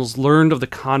Sentinels learned of the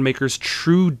Conmaker's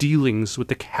true dealings with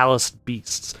the calloused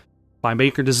beasts. By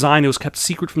Maker design, it was kept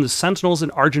secret from the Sentinels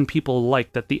and Argent people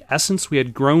alike that the essence we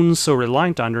had grown so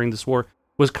reliant on during this war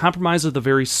was compromised of the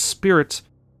very spirit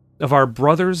of our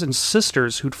brothers and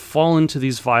sisters who'd fallen to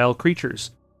these vile creatures.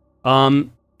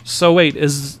 So wait,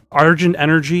 is Argent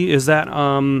Energy, is that,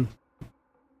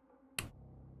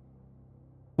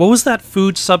 what was that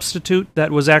food substitute that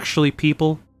was actually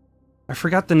people? I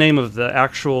forgot the name of the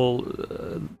actual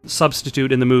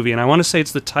substitute in the movie, and I want to say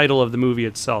it's the title of the movie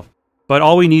itself. But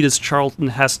all we need is Charlton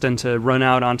Heston to run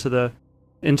out into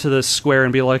the square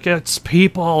and be like, "It's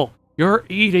people! You're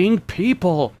eating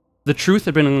people!" The truth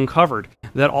had been uncovered,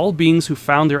 that all beings who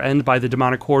found their end by the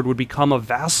demonic horde would become a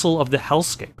vassal of the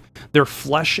hellscape, their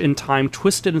flesh in time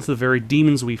twisted into the very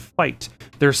demons we fight,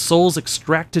 their souls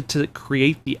extracted to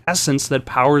create the essence that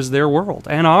powers their world,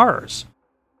 and ours.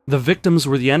 The victims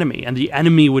were the enemy, and the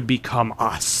enemy would become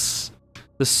us.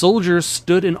 The soldiers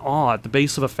stood in awe at the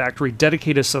base of a factory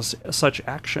dedicated to such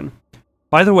action.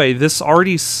 By the way, this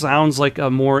already sounds like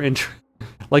a more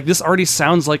this already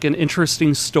sounds like an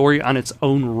interesting story on its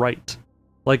own right.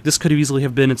 Like, this could easily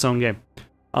have been its own game.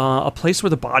 A place where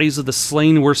the bodies of the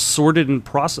slain were sorted and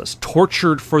processed,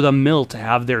 tortured for the mill to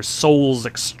have their souls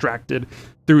extracted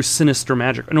through sinister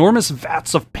magic. Enormous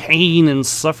vats of pain and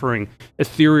suffering,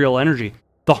 ethereal energy.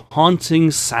 The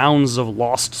haunting sounds of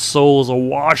lost souls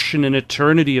awash in an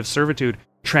eternity of servitude,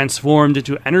 transformed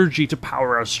into energy to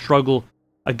power our struggle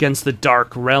against the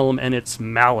dark realm and its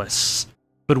malice.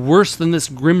 But worse than this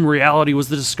grim reality was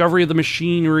the discovery of the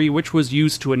machinery which was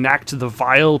used to enact the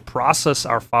vile process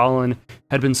our fallen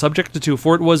had been subjected to,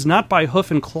 for it was not by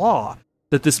hoof and claw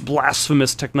that this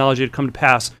blasphemous technology had come to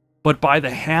pass, but by the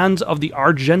hand of the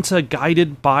Argenta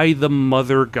guided by the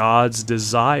Mother God's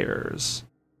desires.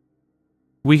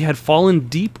 We had fallen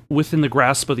deep within the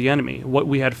grasp of the enemy. What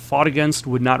we had fought against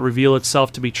would not reveal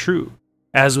itself to be true,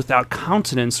 as without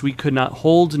countenance we could not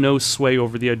hold no sway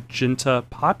over the Argenta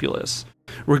populace.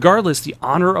 Regardless, the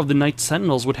honor of the Night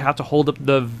Sentinels would have to hold up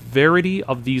the verity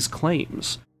of these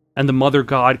claims, and the Mother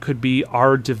God could be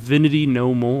our divinity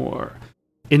no more.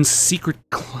 In secret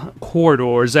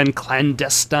corridors and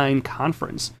clandestine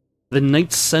conference, the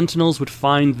Night Sentinels would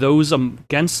find those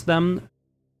amongst them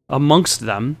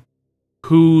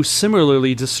who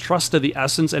similarly distrusted the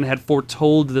essence and had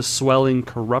foretold the swelling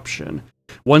corruption.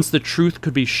 Once the truth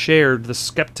could be shared, the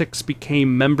skeptics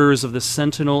became members of the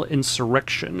Sentinel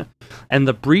insurrection, and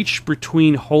the breach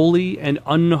between holy and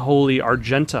unholy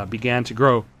Argenta began to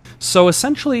grow. So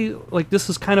essentially, like, this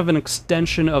is kind of an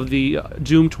extension of the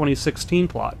Doom 2016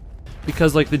 plot,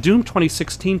 because, like, the Doom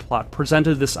 2016 plot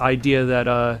presented this idea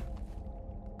that,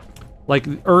 like,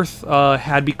 Earth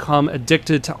had become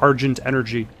addicted to Argent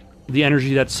energy, the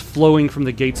energy that's flowing from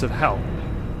the gates of hell.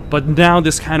 But now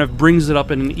this kind of brings it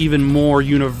up in an even more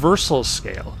universal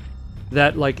scale,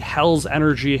 that, like, hell's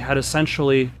energy had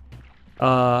essentially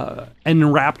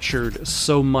enraptured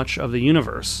so much of the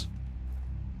universe.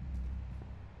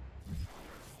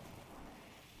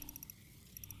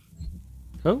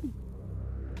 Oh.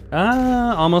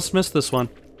 Almost missed this one.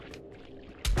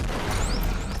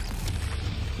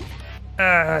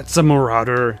 It's a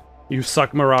marauder. You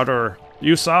suck, marauder.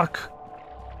 You suck.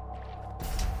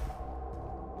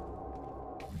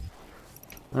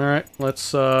 Alright,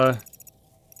 let's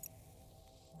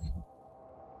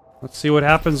see what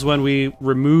happens when we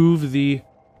remove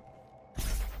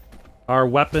our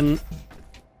weapon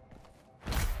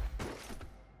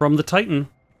from the Titan.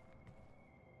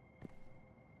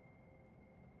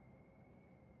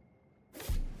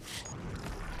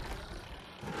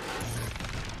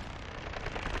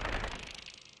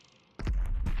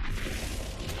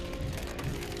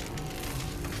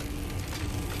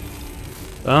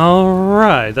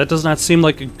 Alright, that does not seem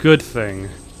like a good thing.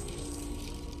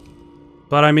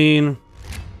 But I mean...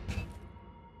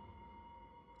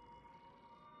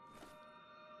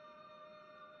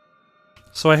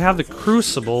 So I have the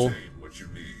crucible. Obtain what you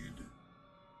need.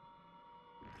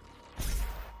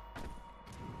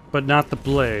 But not the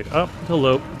blade. Oh,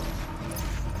 hello.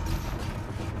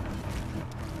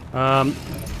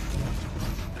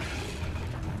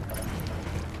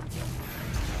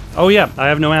 Oh yeah, I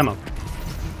have no ammo.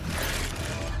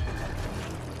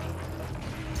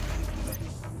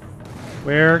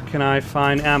 Where can I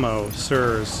find ammo,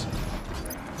 sirs?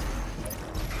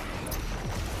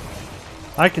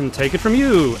 I can take it from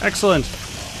you! Excellent!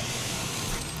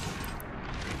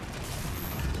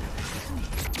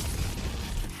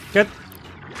 Get...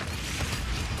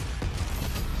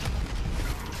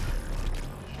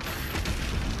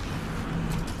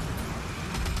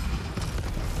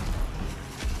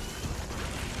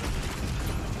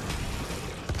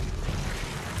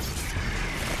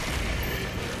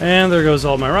 And there goes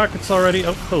all my rockets already.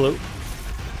 Oh, hello.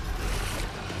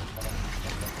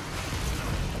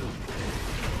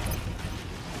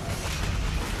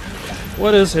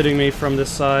 What is hitting me from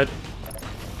this side?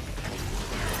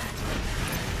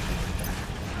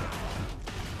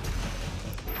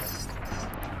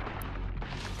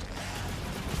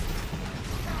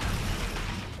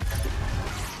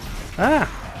 Ah!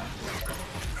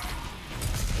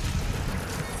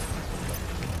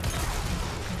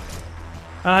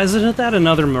 Isn't that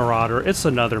another Marauder? It's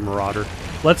another Marauder.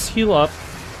 Let's heal up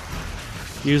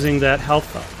using that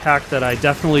health pack that I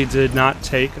definitely did not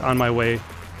take on my way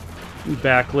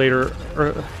back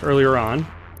earlier on.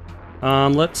 I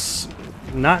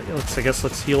guess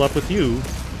let's heal up with you.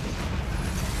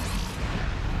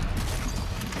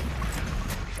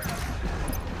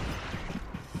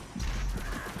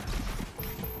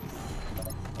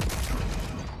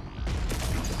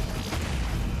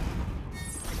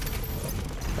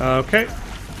 Okay.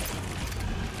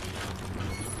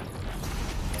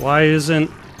 Why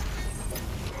isn't...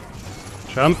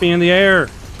 Jump me in the air!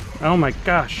 Oh my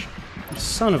gosh. You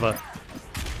son of a...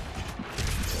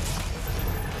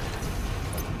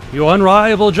 You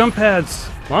unreliable jump pads!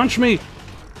 Launch me!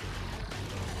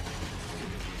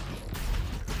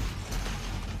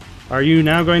 Are you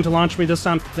now going to launch me this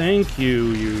time? Thank you,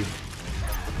 you...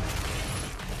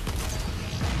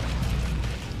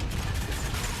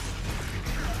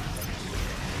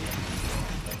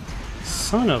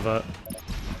 Son of a...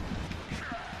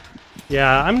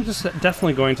 Yeah, I'm just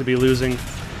definitely going to be losing.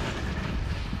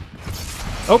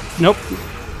 Oh, nope.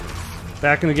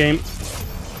 Back in the game.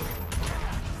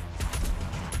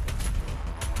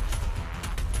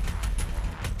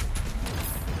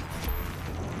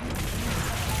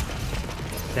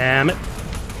 Damn it.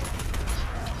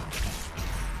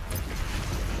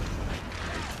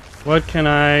 What can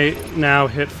I now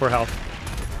hit for health?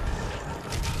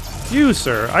 You,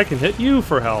 sir. I can hit you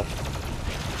for health.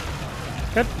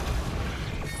 Good.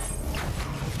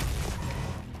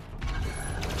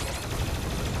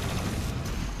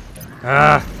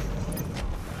 Ah.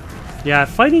 Yeah,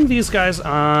 fighting these guys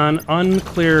on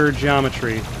unclear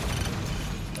geometry.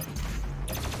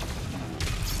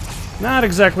 Not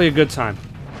exactly a good time.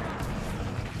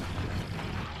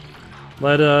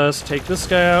 Let us take this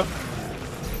guy out.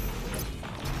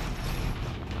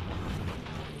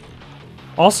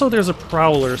 Also, there's a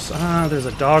prowler. There's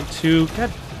a dog too. God.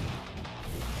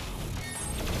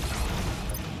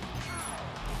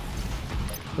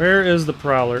 Where is the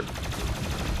prowler?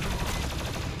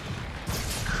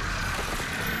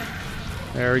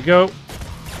 There we go.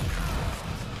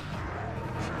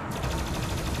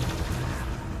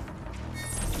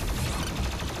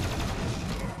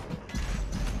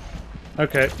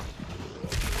 Okay.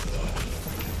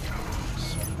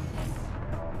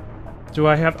 Do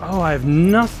I have... Oh, I have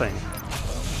nothing.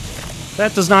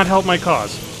 That does not help my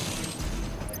cause.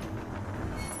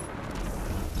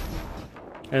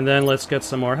 And then let's get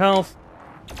some more health.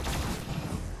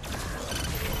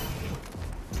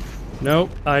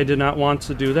 Nope, I did not want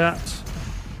to do that.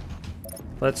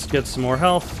 Let's get some more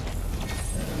health.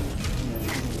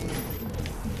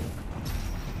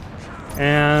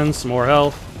 And some more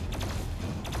health.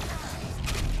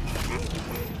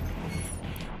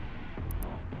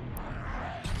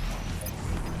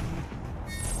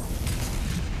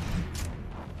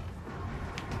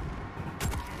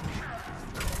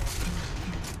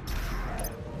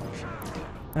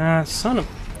 Son of...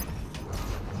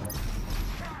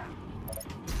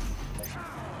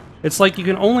 It's like you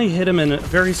can only hit him in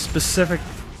very specific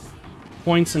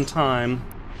points in time,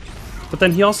 but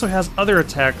then he also has other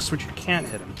attacks which you can't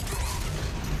hit him.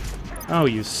 Oh,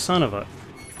 you son of a...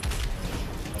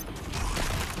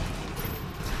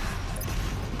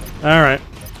 Alright.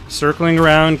 Circling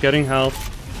around, getting health.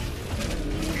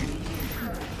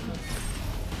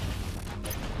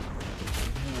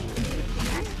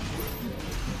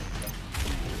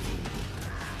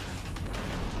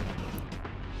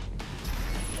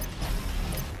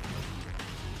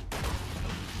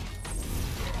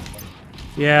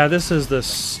 Yeah, this is the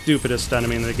stupidest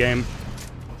enemy in the game.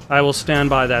 I will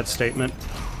stand by that statement.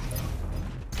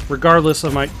 Regardless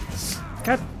of my...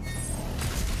 God.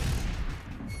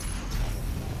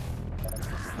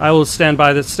 I will stand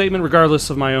by that statement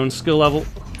regardless of my own skill level.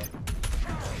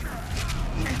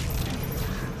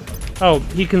 Oh,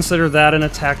 he considered that an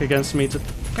attack against me to...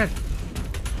 God.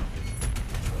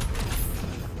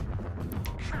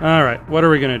 Alright, what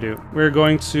are we gonna do? We're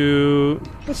going to...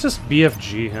 Let's just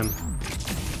BFG him.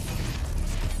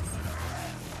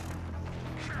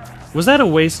 Was that a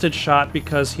wasted shot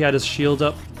because he had his shield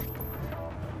up?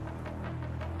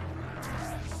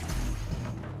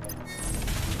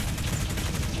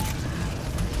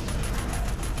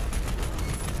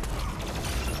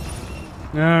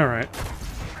 Alright.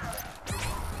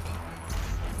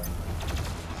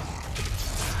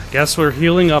 Guess we're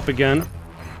healing up again.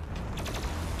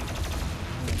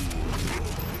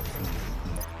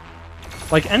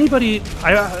 Like, anybody...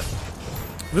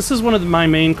 this is one of my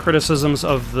main criticisms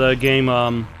of the game,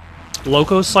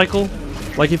 Loco Cycle.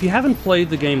 Like, if you haven't played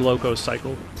the game Loco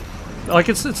Cycle, like,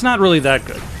 it's not really that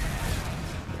good.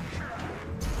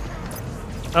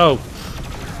 Oh.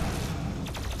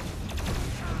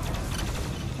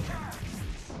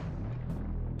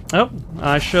 Oh,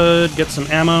 I should get some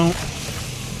ammo.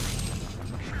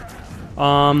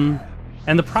 And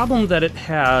the problem that it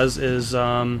has is,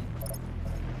 like,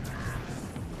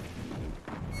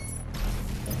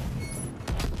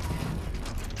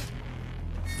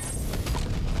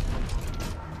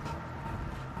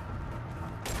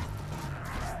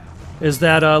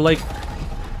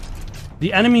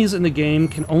 the enemies in the game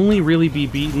can only really be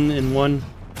beaten in one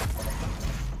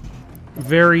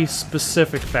very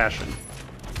specific fashion.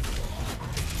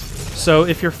 So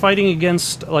if you're fighting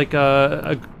against, like,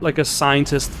 a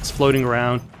scientist that's floating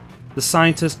around, the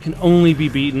scientist can only be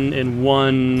beaten in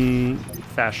one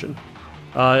fashion.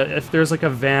 If there's, like, a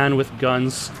van with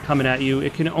guns coming at you,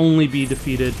 it can only be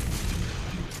defeated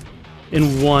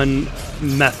in one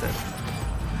method.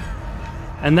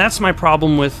 And that's my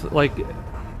problem with, like,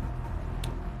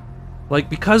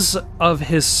 because of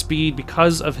his speed,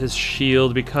 because of his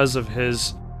shield, because of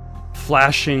his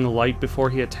flashing light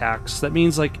before he attacks, that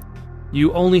means, like,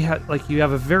 you only have, like, you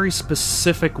have a very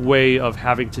specific way of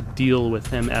having to deal with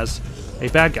him as a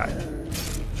bad guy.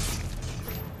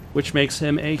 Which makes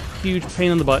him a huge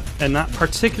pain in the butt and not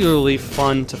particularly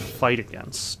fun to fight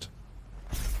against.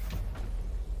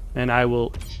 And I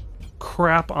will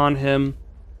crap on him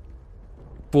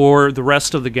for the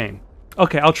rest of the game.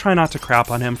 Okay, I'll try not to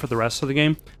crap on him for the rest of the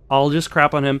game. I'll just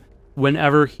crap on him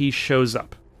whenever he shows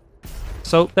up.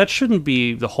 So that shouldn't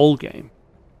be the whole game.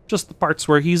 Just the parts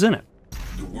where he's in it.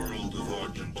 The world of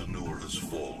Argentanur has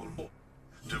fallen.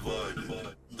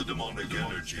 Divided, the demonic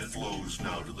energy flows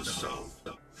now to the south,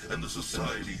 and the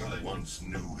society you once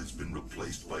knew has been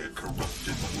replaced by a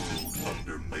corrupted world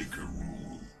under Maker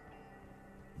rule.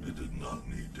 It did not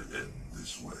need to end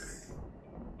this way.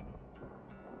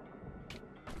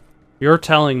 You're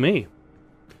telling me.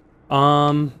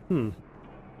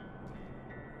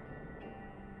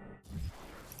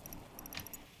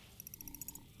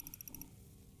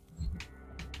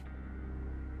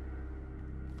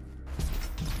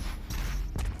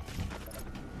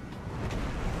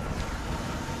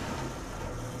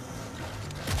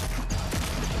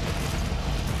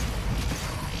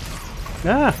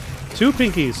 Ah, 2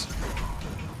 pinkies.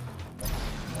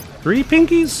 3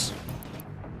 pinkies?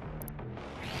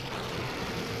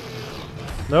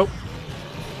 Nope.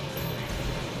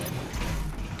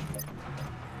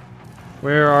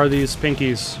 Where are these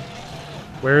pinkies?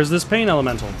 Where is this pain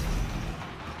elemental?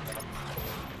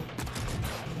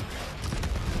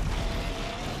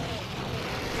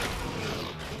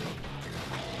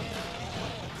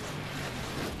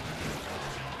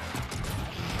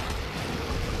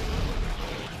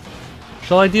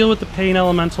 Shall I deal with the pain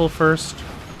elemental first?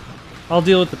 I'll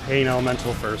deal with the pain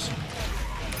elemental first.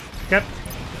 Okay.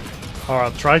 Or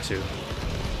I'll try to.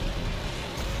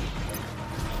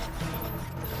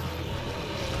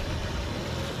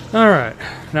 Alright,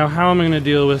 now how am I going to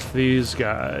deal with these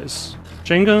guys?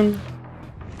 Chain gun?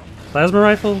 Plasma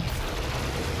rifle?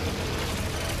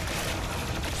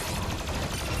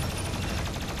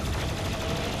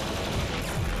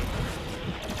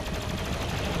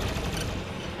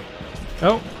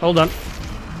 Oh, hold on.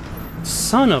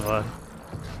 Son of a...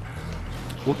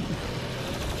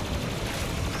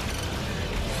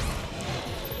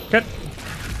 Okay.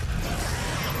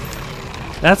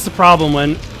 That's the problem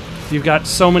when you've got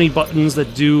so many buttons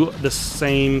that do the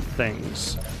same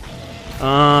things.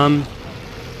 I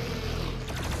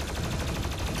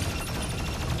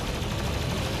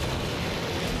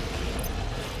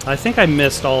think I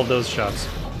missed all of those shots.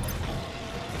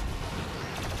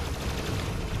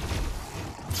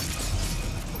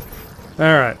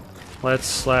 Alright. Let's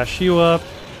slash you up.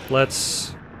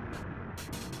 Let's...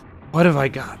 What have I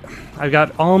got? I've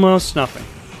got almost nothing.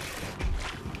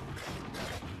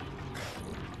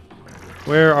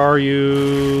 Where are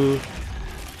you?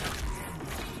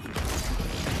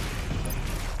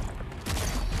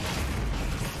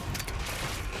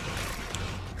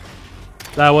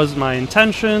 That was my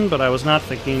intention, but I was not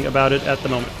thinking about it at the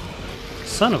moment.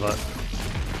 Son of a...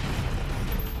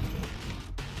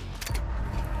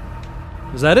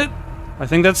 Is that it? I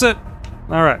think that's it.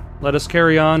 Alright, let us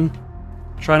carry on.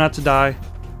 Try not to die.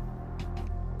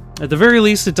 At the very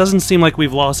least, it doesn't seem like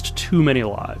we've lost too many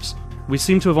lives. We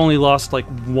seem to have only lost, like,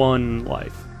 1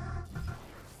 life.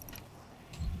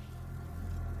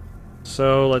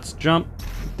 So, let's jump.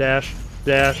 Dash,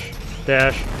 dash,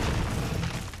 dash.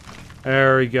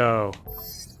 There we go.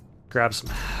 Grab some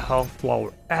health while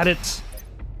we're at it.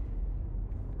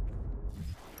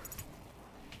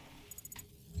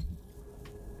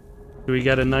 Do we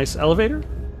get a nice elevator?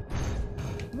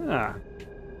 Ah.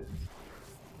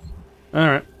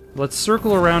 Alright. Let's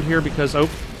circle around here because... Oh.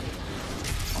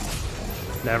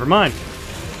 Never mind.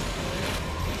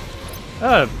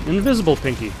 Invisible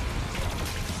Pinky.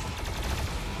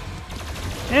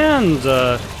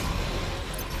 And,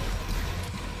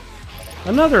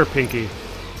 another Pinky.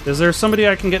 Is there somebody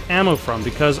I can get ammo from?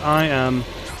 Because I am...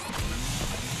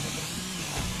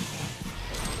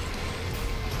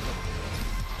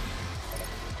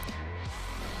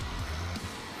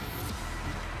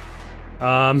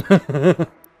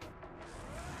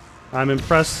 I'm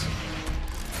impressed.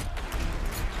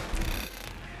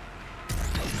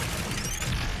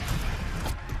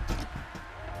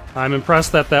 I'm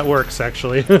impressed that that works,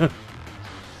 actually.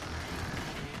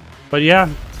 But yeah,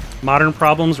 modern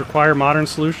problems require modern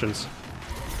solutions.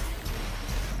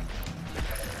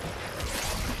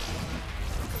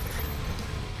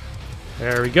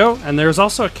 There we go. And there's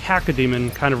also a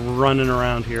cacodemon kind of running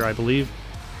around here, I believe.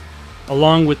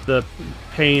 Along with the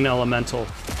pain elemental.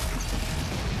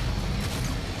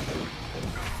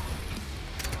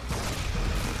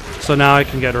 So now I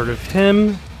can get rid of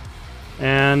him.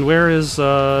 And where is,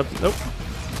 oh.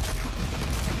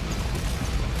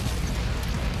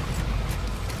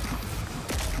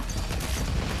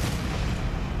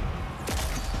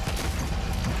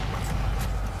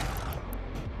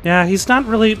 Yeah, he's not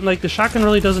really, like, the shotgun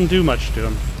really doesn't do much to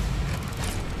him.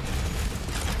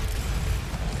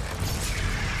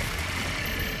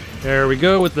 There we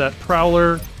go with that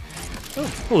prowler. Oh,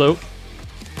 hello.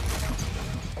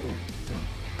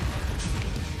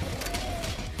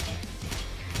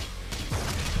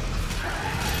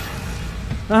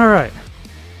 Alright.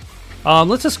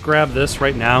 Let's just grab this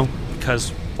right now,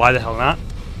 because why the hell not?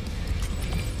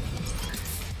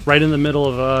 Right in the middle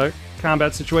of a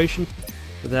combat situation.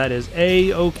 That is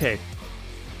A-okay.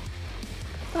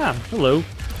 Ah, hello.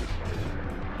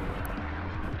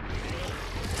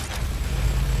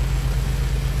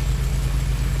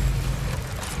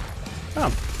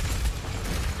 Oh.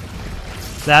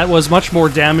 That was much more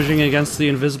damaging against the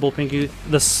invisible Pinky,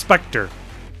 the Spectre,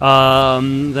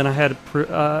 than I had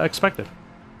expected.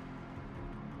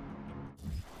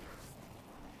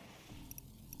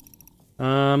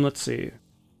 Let's see.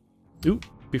 Oop.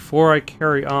 Before I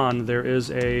carry on, there is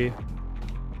a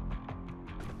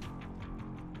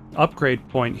upgrade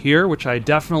point here, which I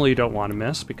definitely don't want to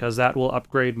miss, because that will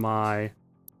upgrade my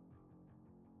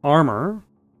armor.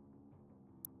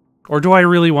 Or do I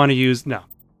really want to use... No.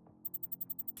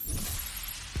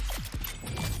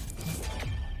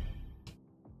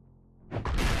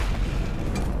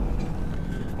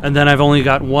 And then I've only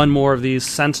got 1 more of these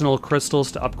Sentinel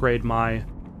crystals to upgrade my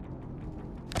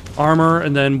armor,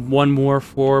 and then 1 more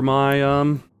for my,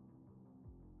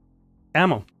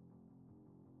 ammo.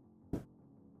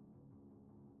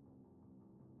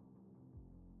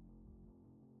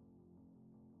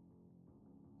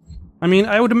 I mean,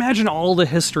 I would imagine all the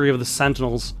history of the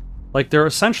Sentinels, like, they're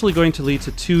essentially going to lead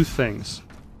to 2 things.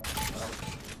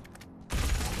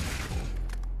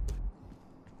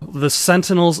 The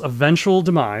Sentinel's eventual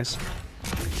demise.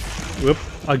 Whoop.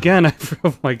 Again,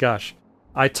 oh my gosh.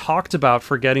 I talked about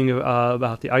forgetting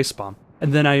about the ice bomb,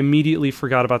 and then I immediately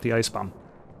forgot about the ice bomb.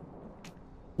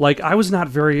 Like, I was not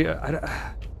very...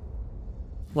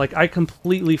 like, I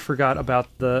completely forgot about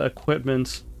the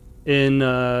equipment in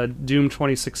Doom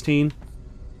 2016.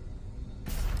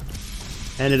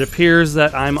 And it appears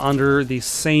that I'm under the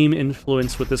same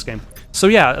influence with this game. So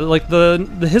yeah, like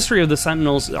the history of the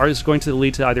Sentinels is going to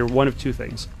lead to either one of two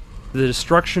things. The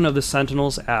destruction of the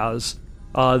Sentinels as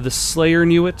the Slayer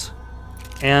knew it,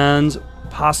 and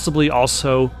possibly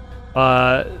also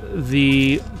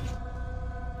the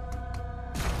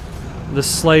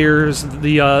Slayers,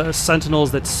 the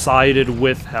Sentinels that sided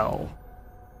with Hell,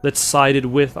 that sided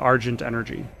with Argent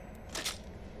Energy.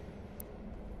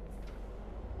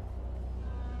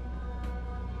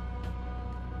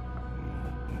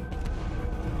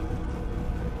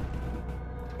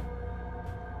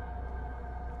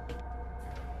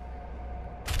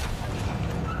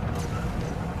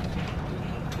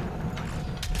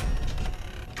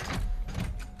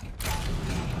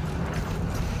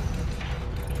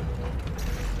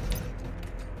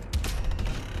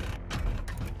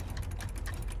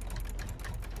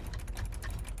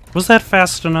 Was that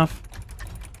fast enough?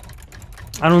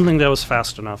 I don't think that was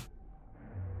fast enough.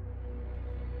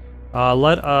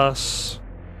 Let us...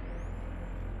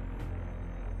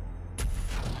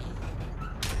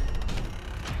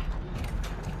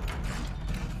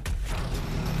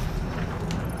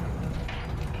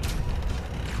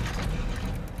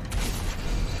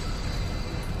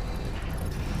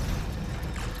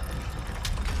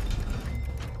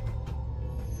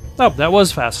 Oh, that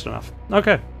was fast enough.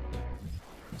 Okay.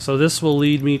 So this will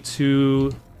lead me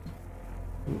to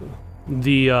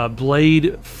the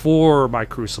blade for my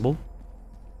crucible.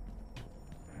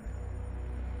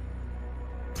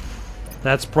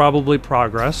 That's probably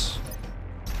progress.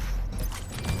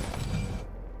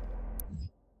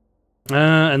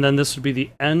 And then this would be the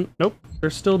end. Nope,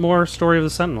 there's still more story of the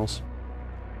Sentinels.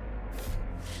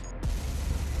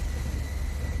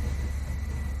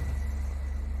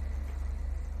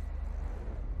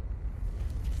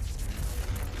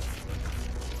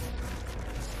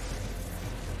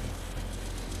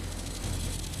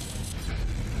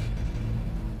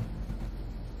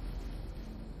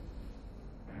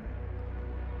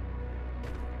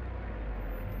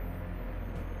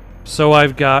 So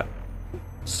I've got...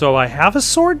 So I have a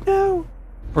sword now?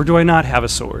 Or do I not have a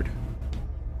sword?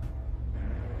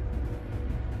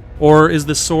 Or is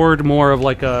the sword more of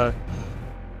like a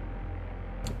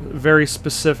very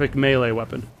specific melee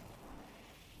weapon?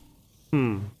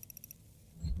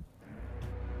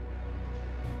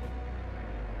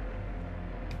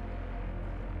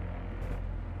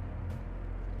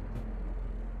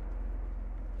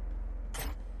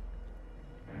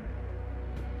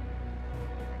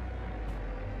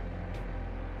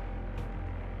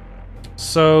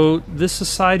 So, this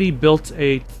society built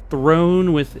a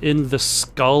throne within the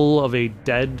skull of a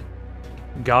dead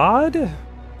god?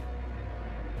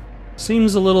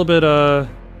 Seems a little bit, Oh,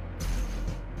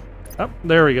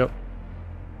 there we go.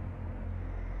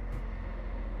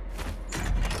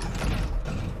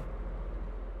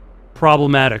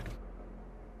 Problematic.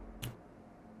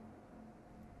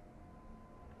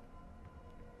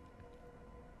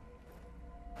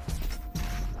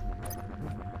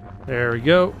 There we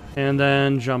go. And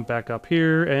then jump back up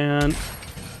here and...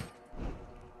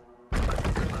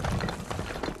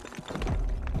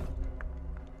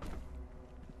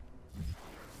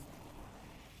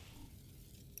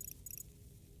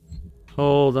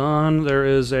 Hold on, there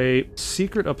is a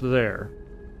secret up there.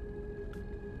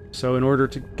 So in order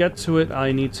to get to it,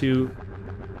 I need to...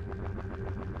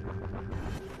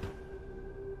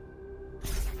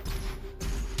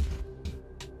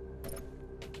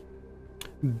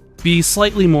 be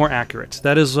slightly more accurate.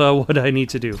 That is what I need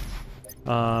to do.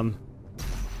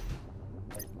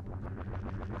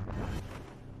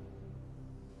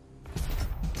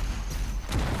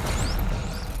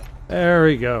 There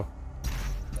we go.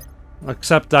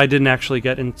 Except I didn't actually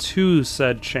get into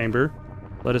said chamber.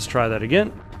 Let us try that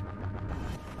again.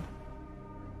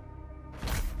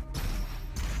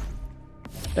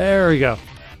 There we go.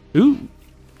 Ooh.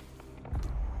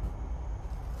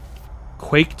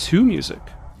 Quake 2 music.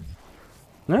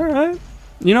 Alright.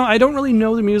 You know, I don't really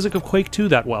know the music of Quake 2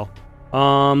 that well.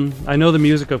 I know the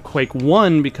music of Quake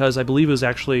 1 because I believe it was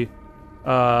actually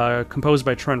composed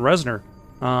by Trent Reznor.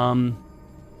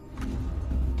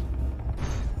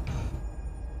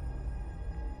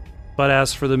 But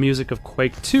as for the music of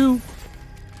Quake 2,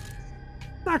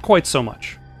 not quite so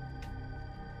much.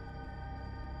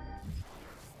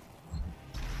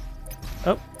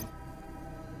 Oh.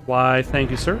 Why, thank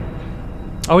you, sir.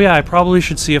 Oh yeah, I probably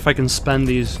should see if I can spend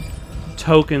these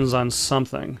tokens on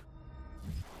something.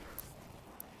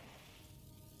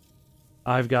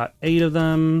 I've got 8 of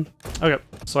them. Okay,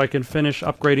 so I can finish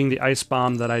upgrading the ice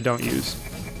bomb that I don't use.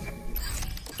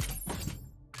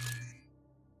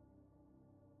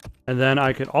 And then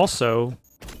I could also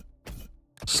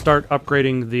start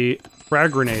upgrading the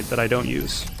frag grenade that I don't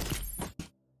use.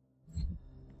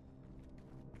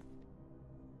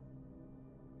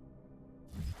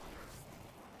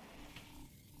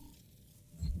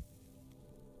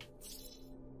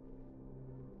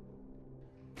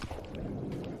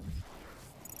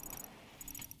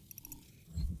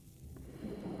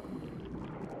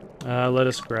 Let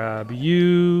us grab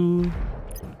you.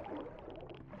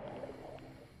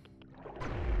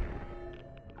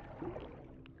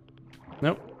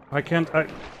 Nope, I can't.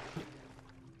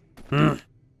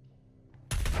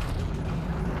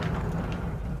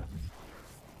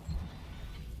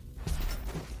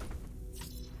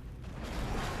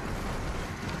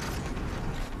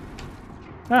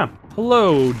 Ah,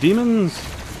 hello, demons.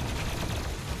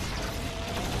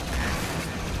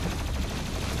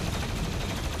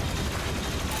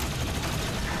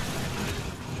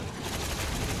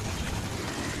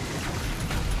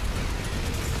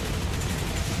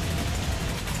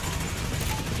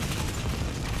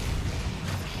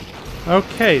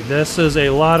 Okay, this is a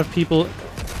lot of people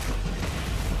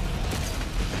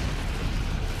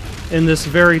in this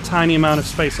very tiny amount of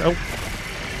space. Oh.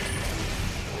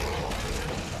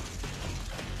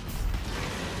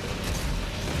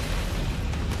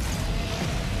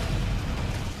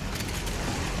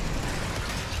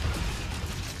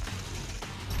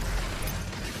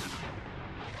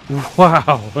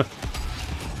 Wow.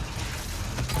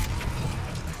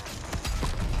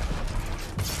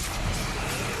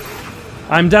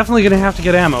 I'm definitely going to have to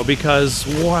get ammo because,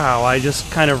 wow, I just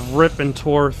kind of rip and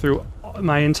tore through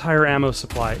my entire ammo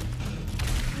supply.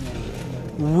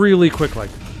 Really quick, like.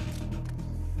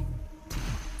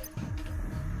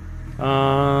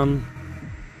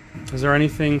 Is there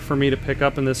anything for me to pick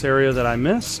up in this area that I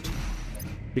missed?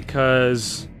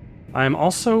 Because I'm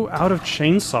also out of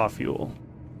chainsaw fuel.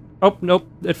 Oh, nope,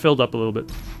 it filled up a little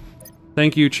bit.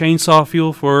 Thank you, chainsaw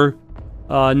fuel, for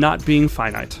not being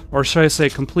finite. Or should I say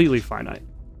completely finite?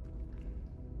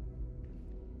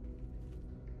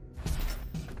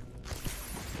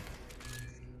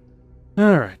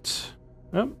 Alright.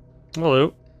 Oh,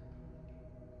 hello.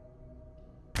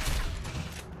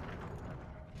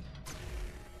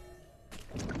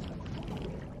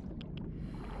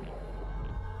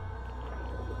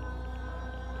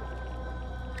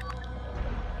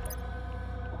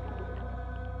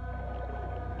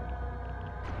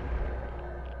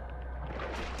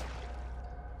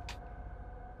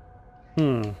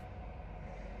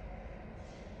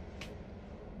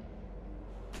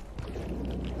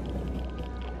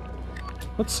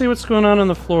 Let's see what's going on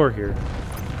the floor here.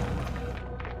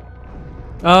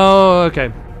 Oh,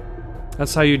 okay.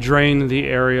 That's how you drain the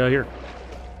area here.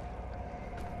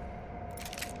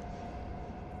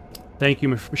 Thank you,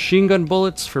 machine gun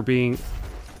bullets, for being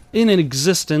in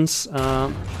existence.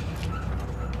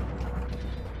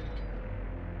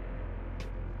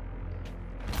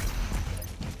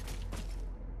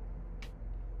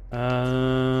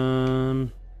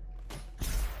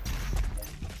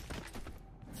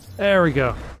 There we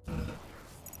go.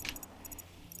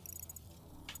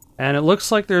 And it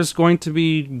looks like there's going to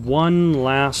be one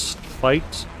last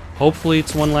fight. Hopefully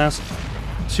it's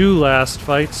two last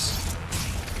fights.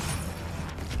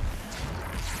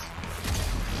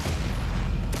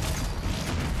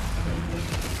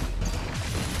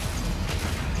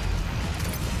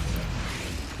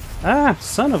 Ah,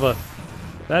 son of a...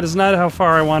 That is not how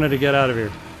far I wanted to get out of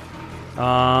here.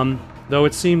 Though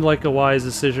it seemed like a wise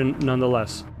decision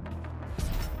nonetheless.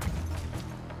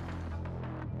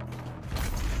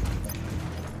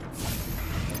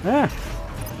 Ah.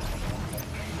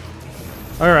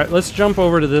 Alright, let's jump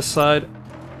over to this side.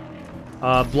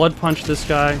 Blood punch this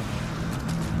guy.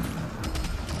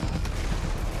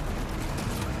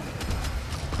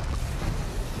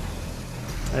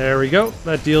 There we go.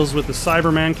 That deals with the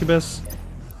Cyber Mancubus.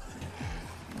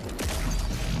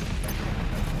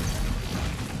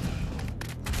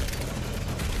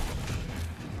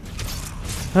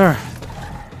 Alright.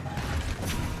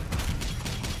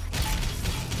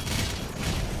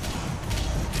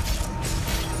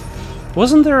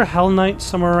 Wasn't there a Hell Knight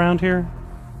somewhere around here?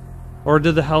 Or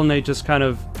did the Hell Knight just kind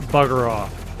of bugger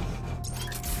off?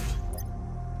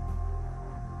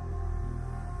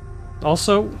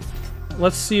 Also,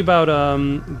 let's see about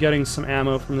getting some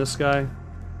ammo from this guy.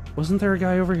 Wasn't there a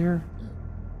guy over here?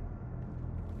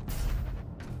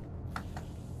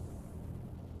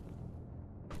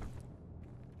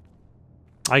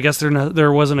 I guess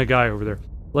there wasn't a guy over there.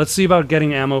 Let's see about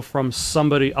getting ammo from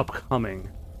somebody upcoming.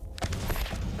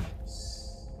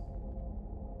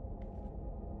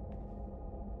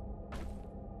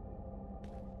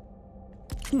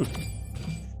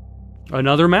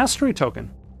 Another mastery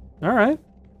token. Alright.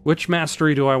 Which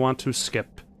mastery do I want to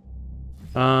skip?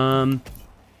 I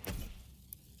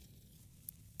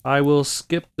will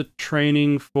skip the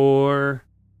training for...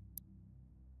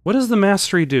 What does the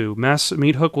mastery do?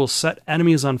 Meat Hook will set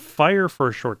enemies on fire for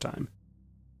a short time.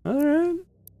 Alright.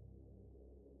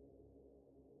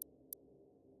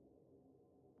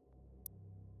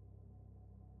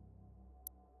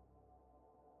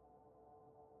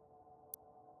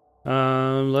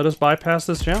 Let us bypass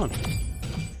this challenge.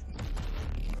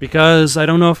 Because I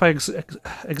don't know if I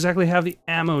exactly have the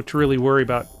ammo to really worry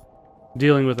about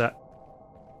dealing with that.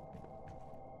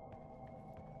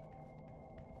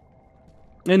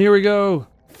 And here we go!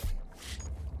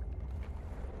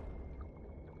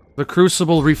 The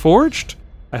Crucible reforged?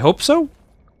 I hope so.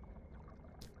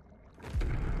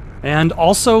 And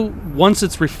also, once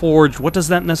it's reforged, what does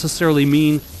that necessarily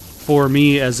mean for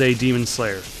me as a Demon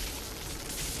Slayer?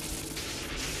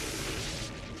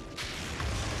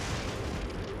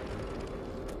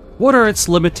 What are its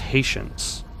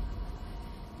limitations?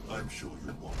 I'm sure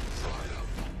you'll want to try out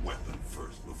the weapon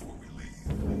first before we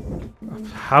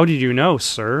leave. How did you know,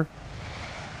 sir?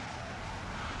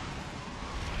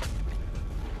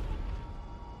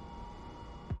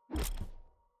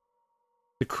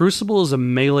 The Crucible is a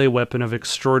melee weapon of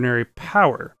extraordinary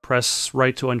power. Press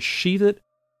right to unsheath it,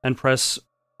 and press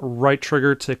right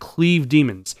trigger to cleave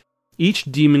demons. Each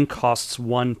demon costs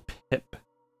 1 pip.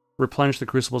 Replenish the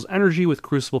Crucible's energy with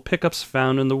Crucible pickups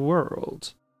found in the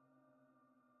world.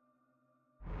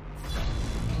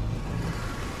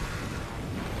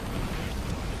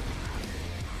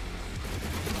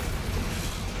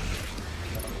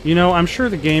 You know, I'm sure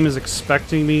the game is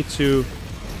expecting me to...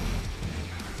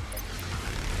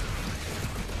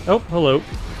 Oh, hello.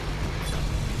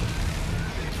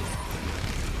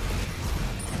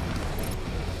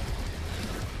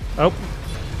 Oh.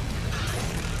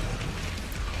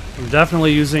 I'm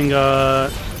definitely using it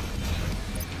on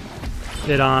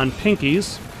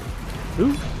pinkies.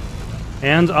 Ooh.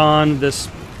 And on this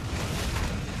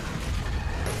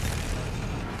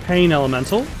pain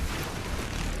elemental.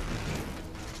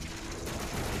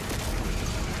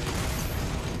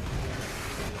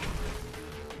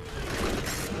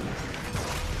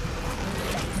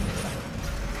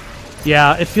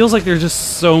 Yeah, it feels like there's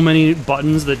just so many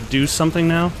buttons that do something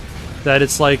now that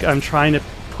it's like I'm trying to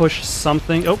push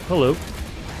something. Oh, hello.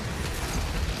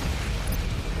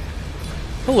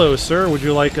 Hello, sir. Would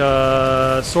you like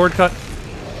a sword cut?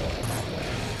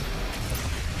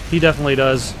 He definitely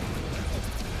does.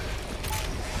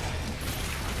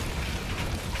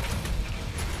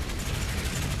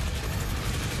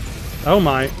 Oh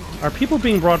my. Are people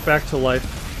being brought back to life?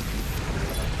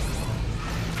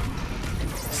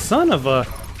 Son of a...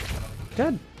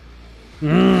 God.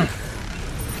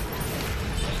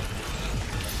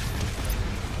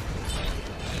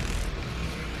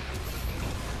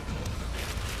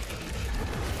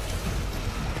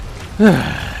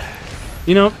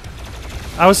 You know,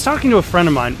 I was talking to a friend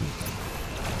of mine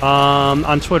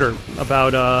on Twitter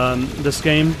about this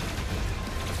game.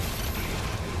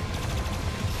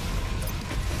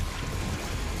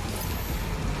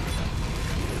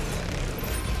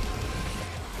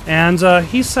 And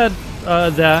he said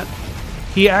that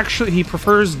he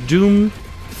prefers Doom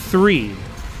 3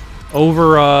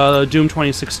 over Doom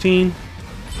 2016,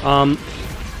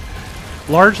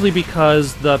 largely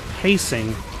because the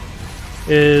pacing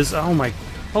is, oh my,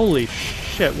 holy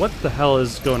shit, what the hell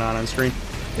is going on screen?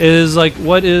 Is like,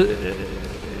 what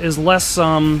is less,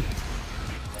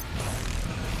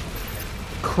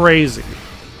 crazy.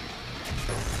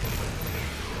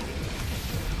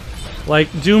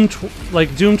 Like Doom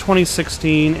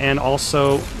 2016 and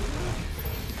also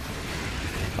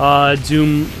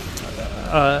Doom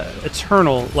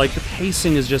Eternal, like the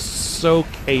pacing is just so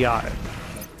chaotic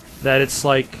that it's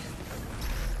like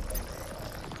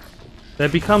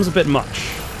that becomes a bit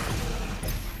much.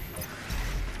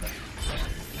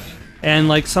 And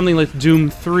like something like Doom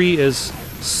 3 is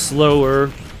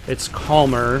slower, it's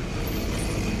calmer,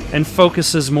 and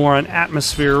focuses more on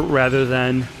atmosphere rather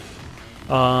than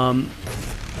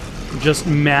just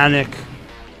manic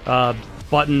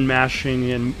button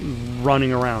mashing and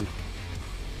running around.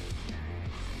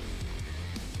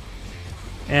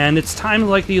 And it's times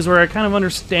like these where I kind of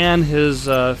understand his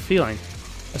feeling.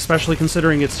 Especially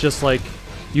considering it's just like,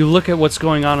 you look at what's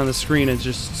going on the screen, it's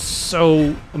just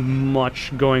so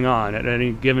much going on at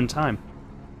any given time.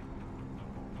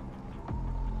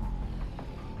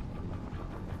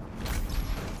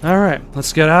 Alright,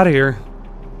 let's get out of here.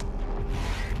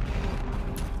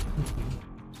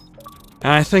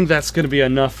 And I think that's going to be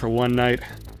enough for one night.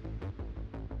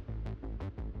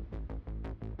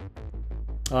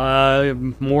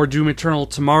 More Doom Eternal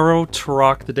tomorrow,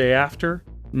 Turok the day after.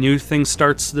 New thing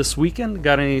starts this weekend.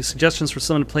 Got any suggestions for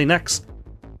someone to play next?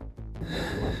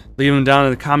 Leave them down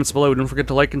in the comments below. Don't forget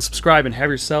to like and subscribe, and have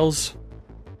yourselves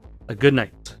a good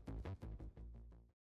night.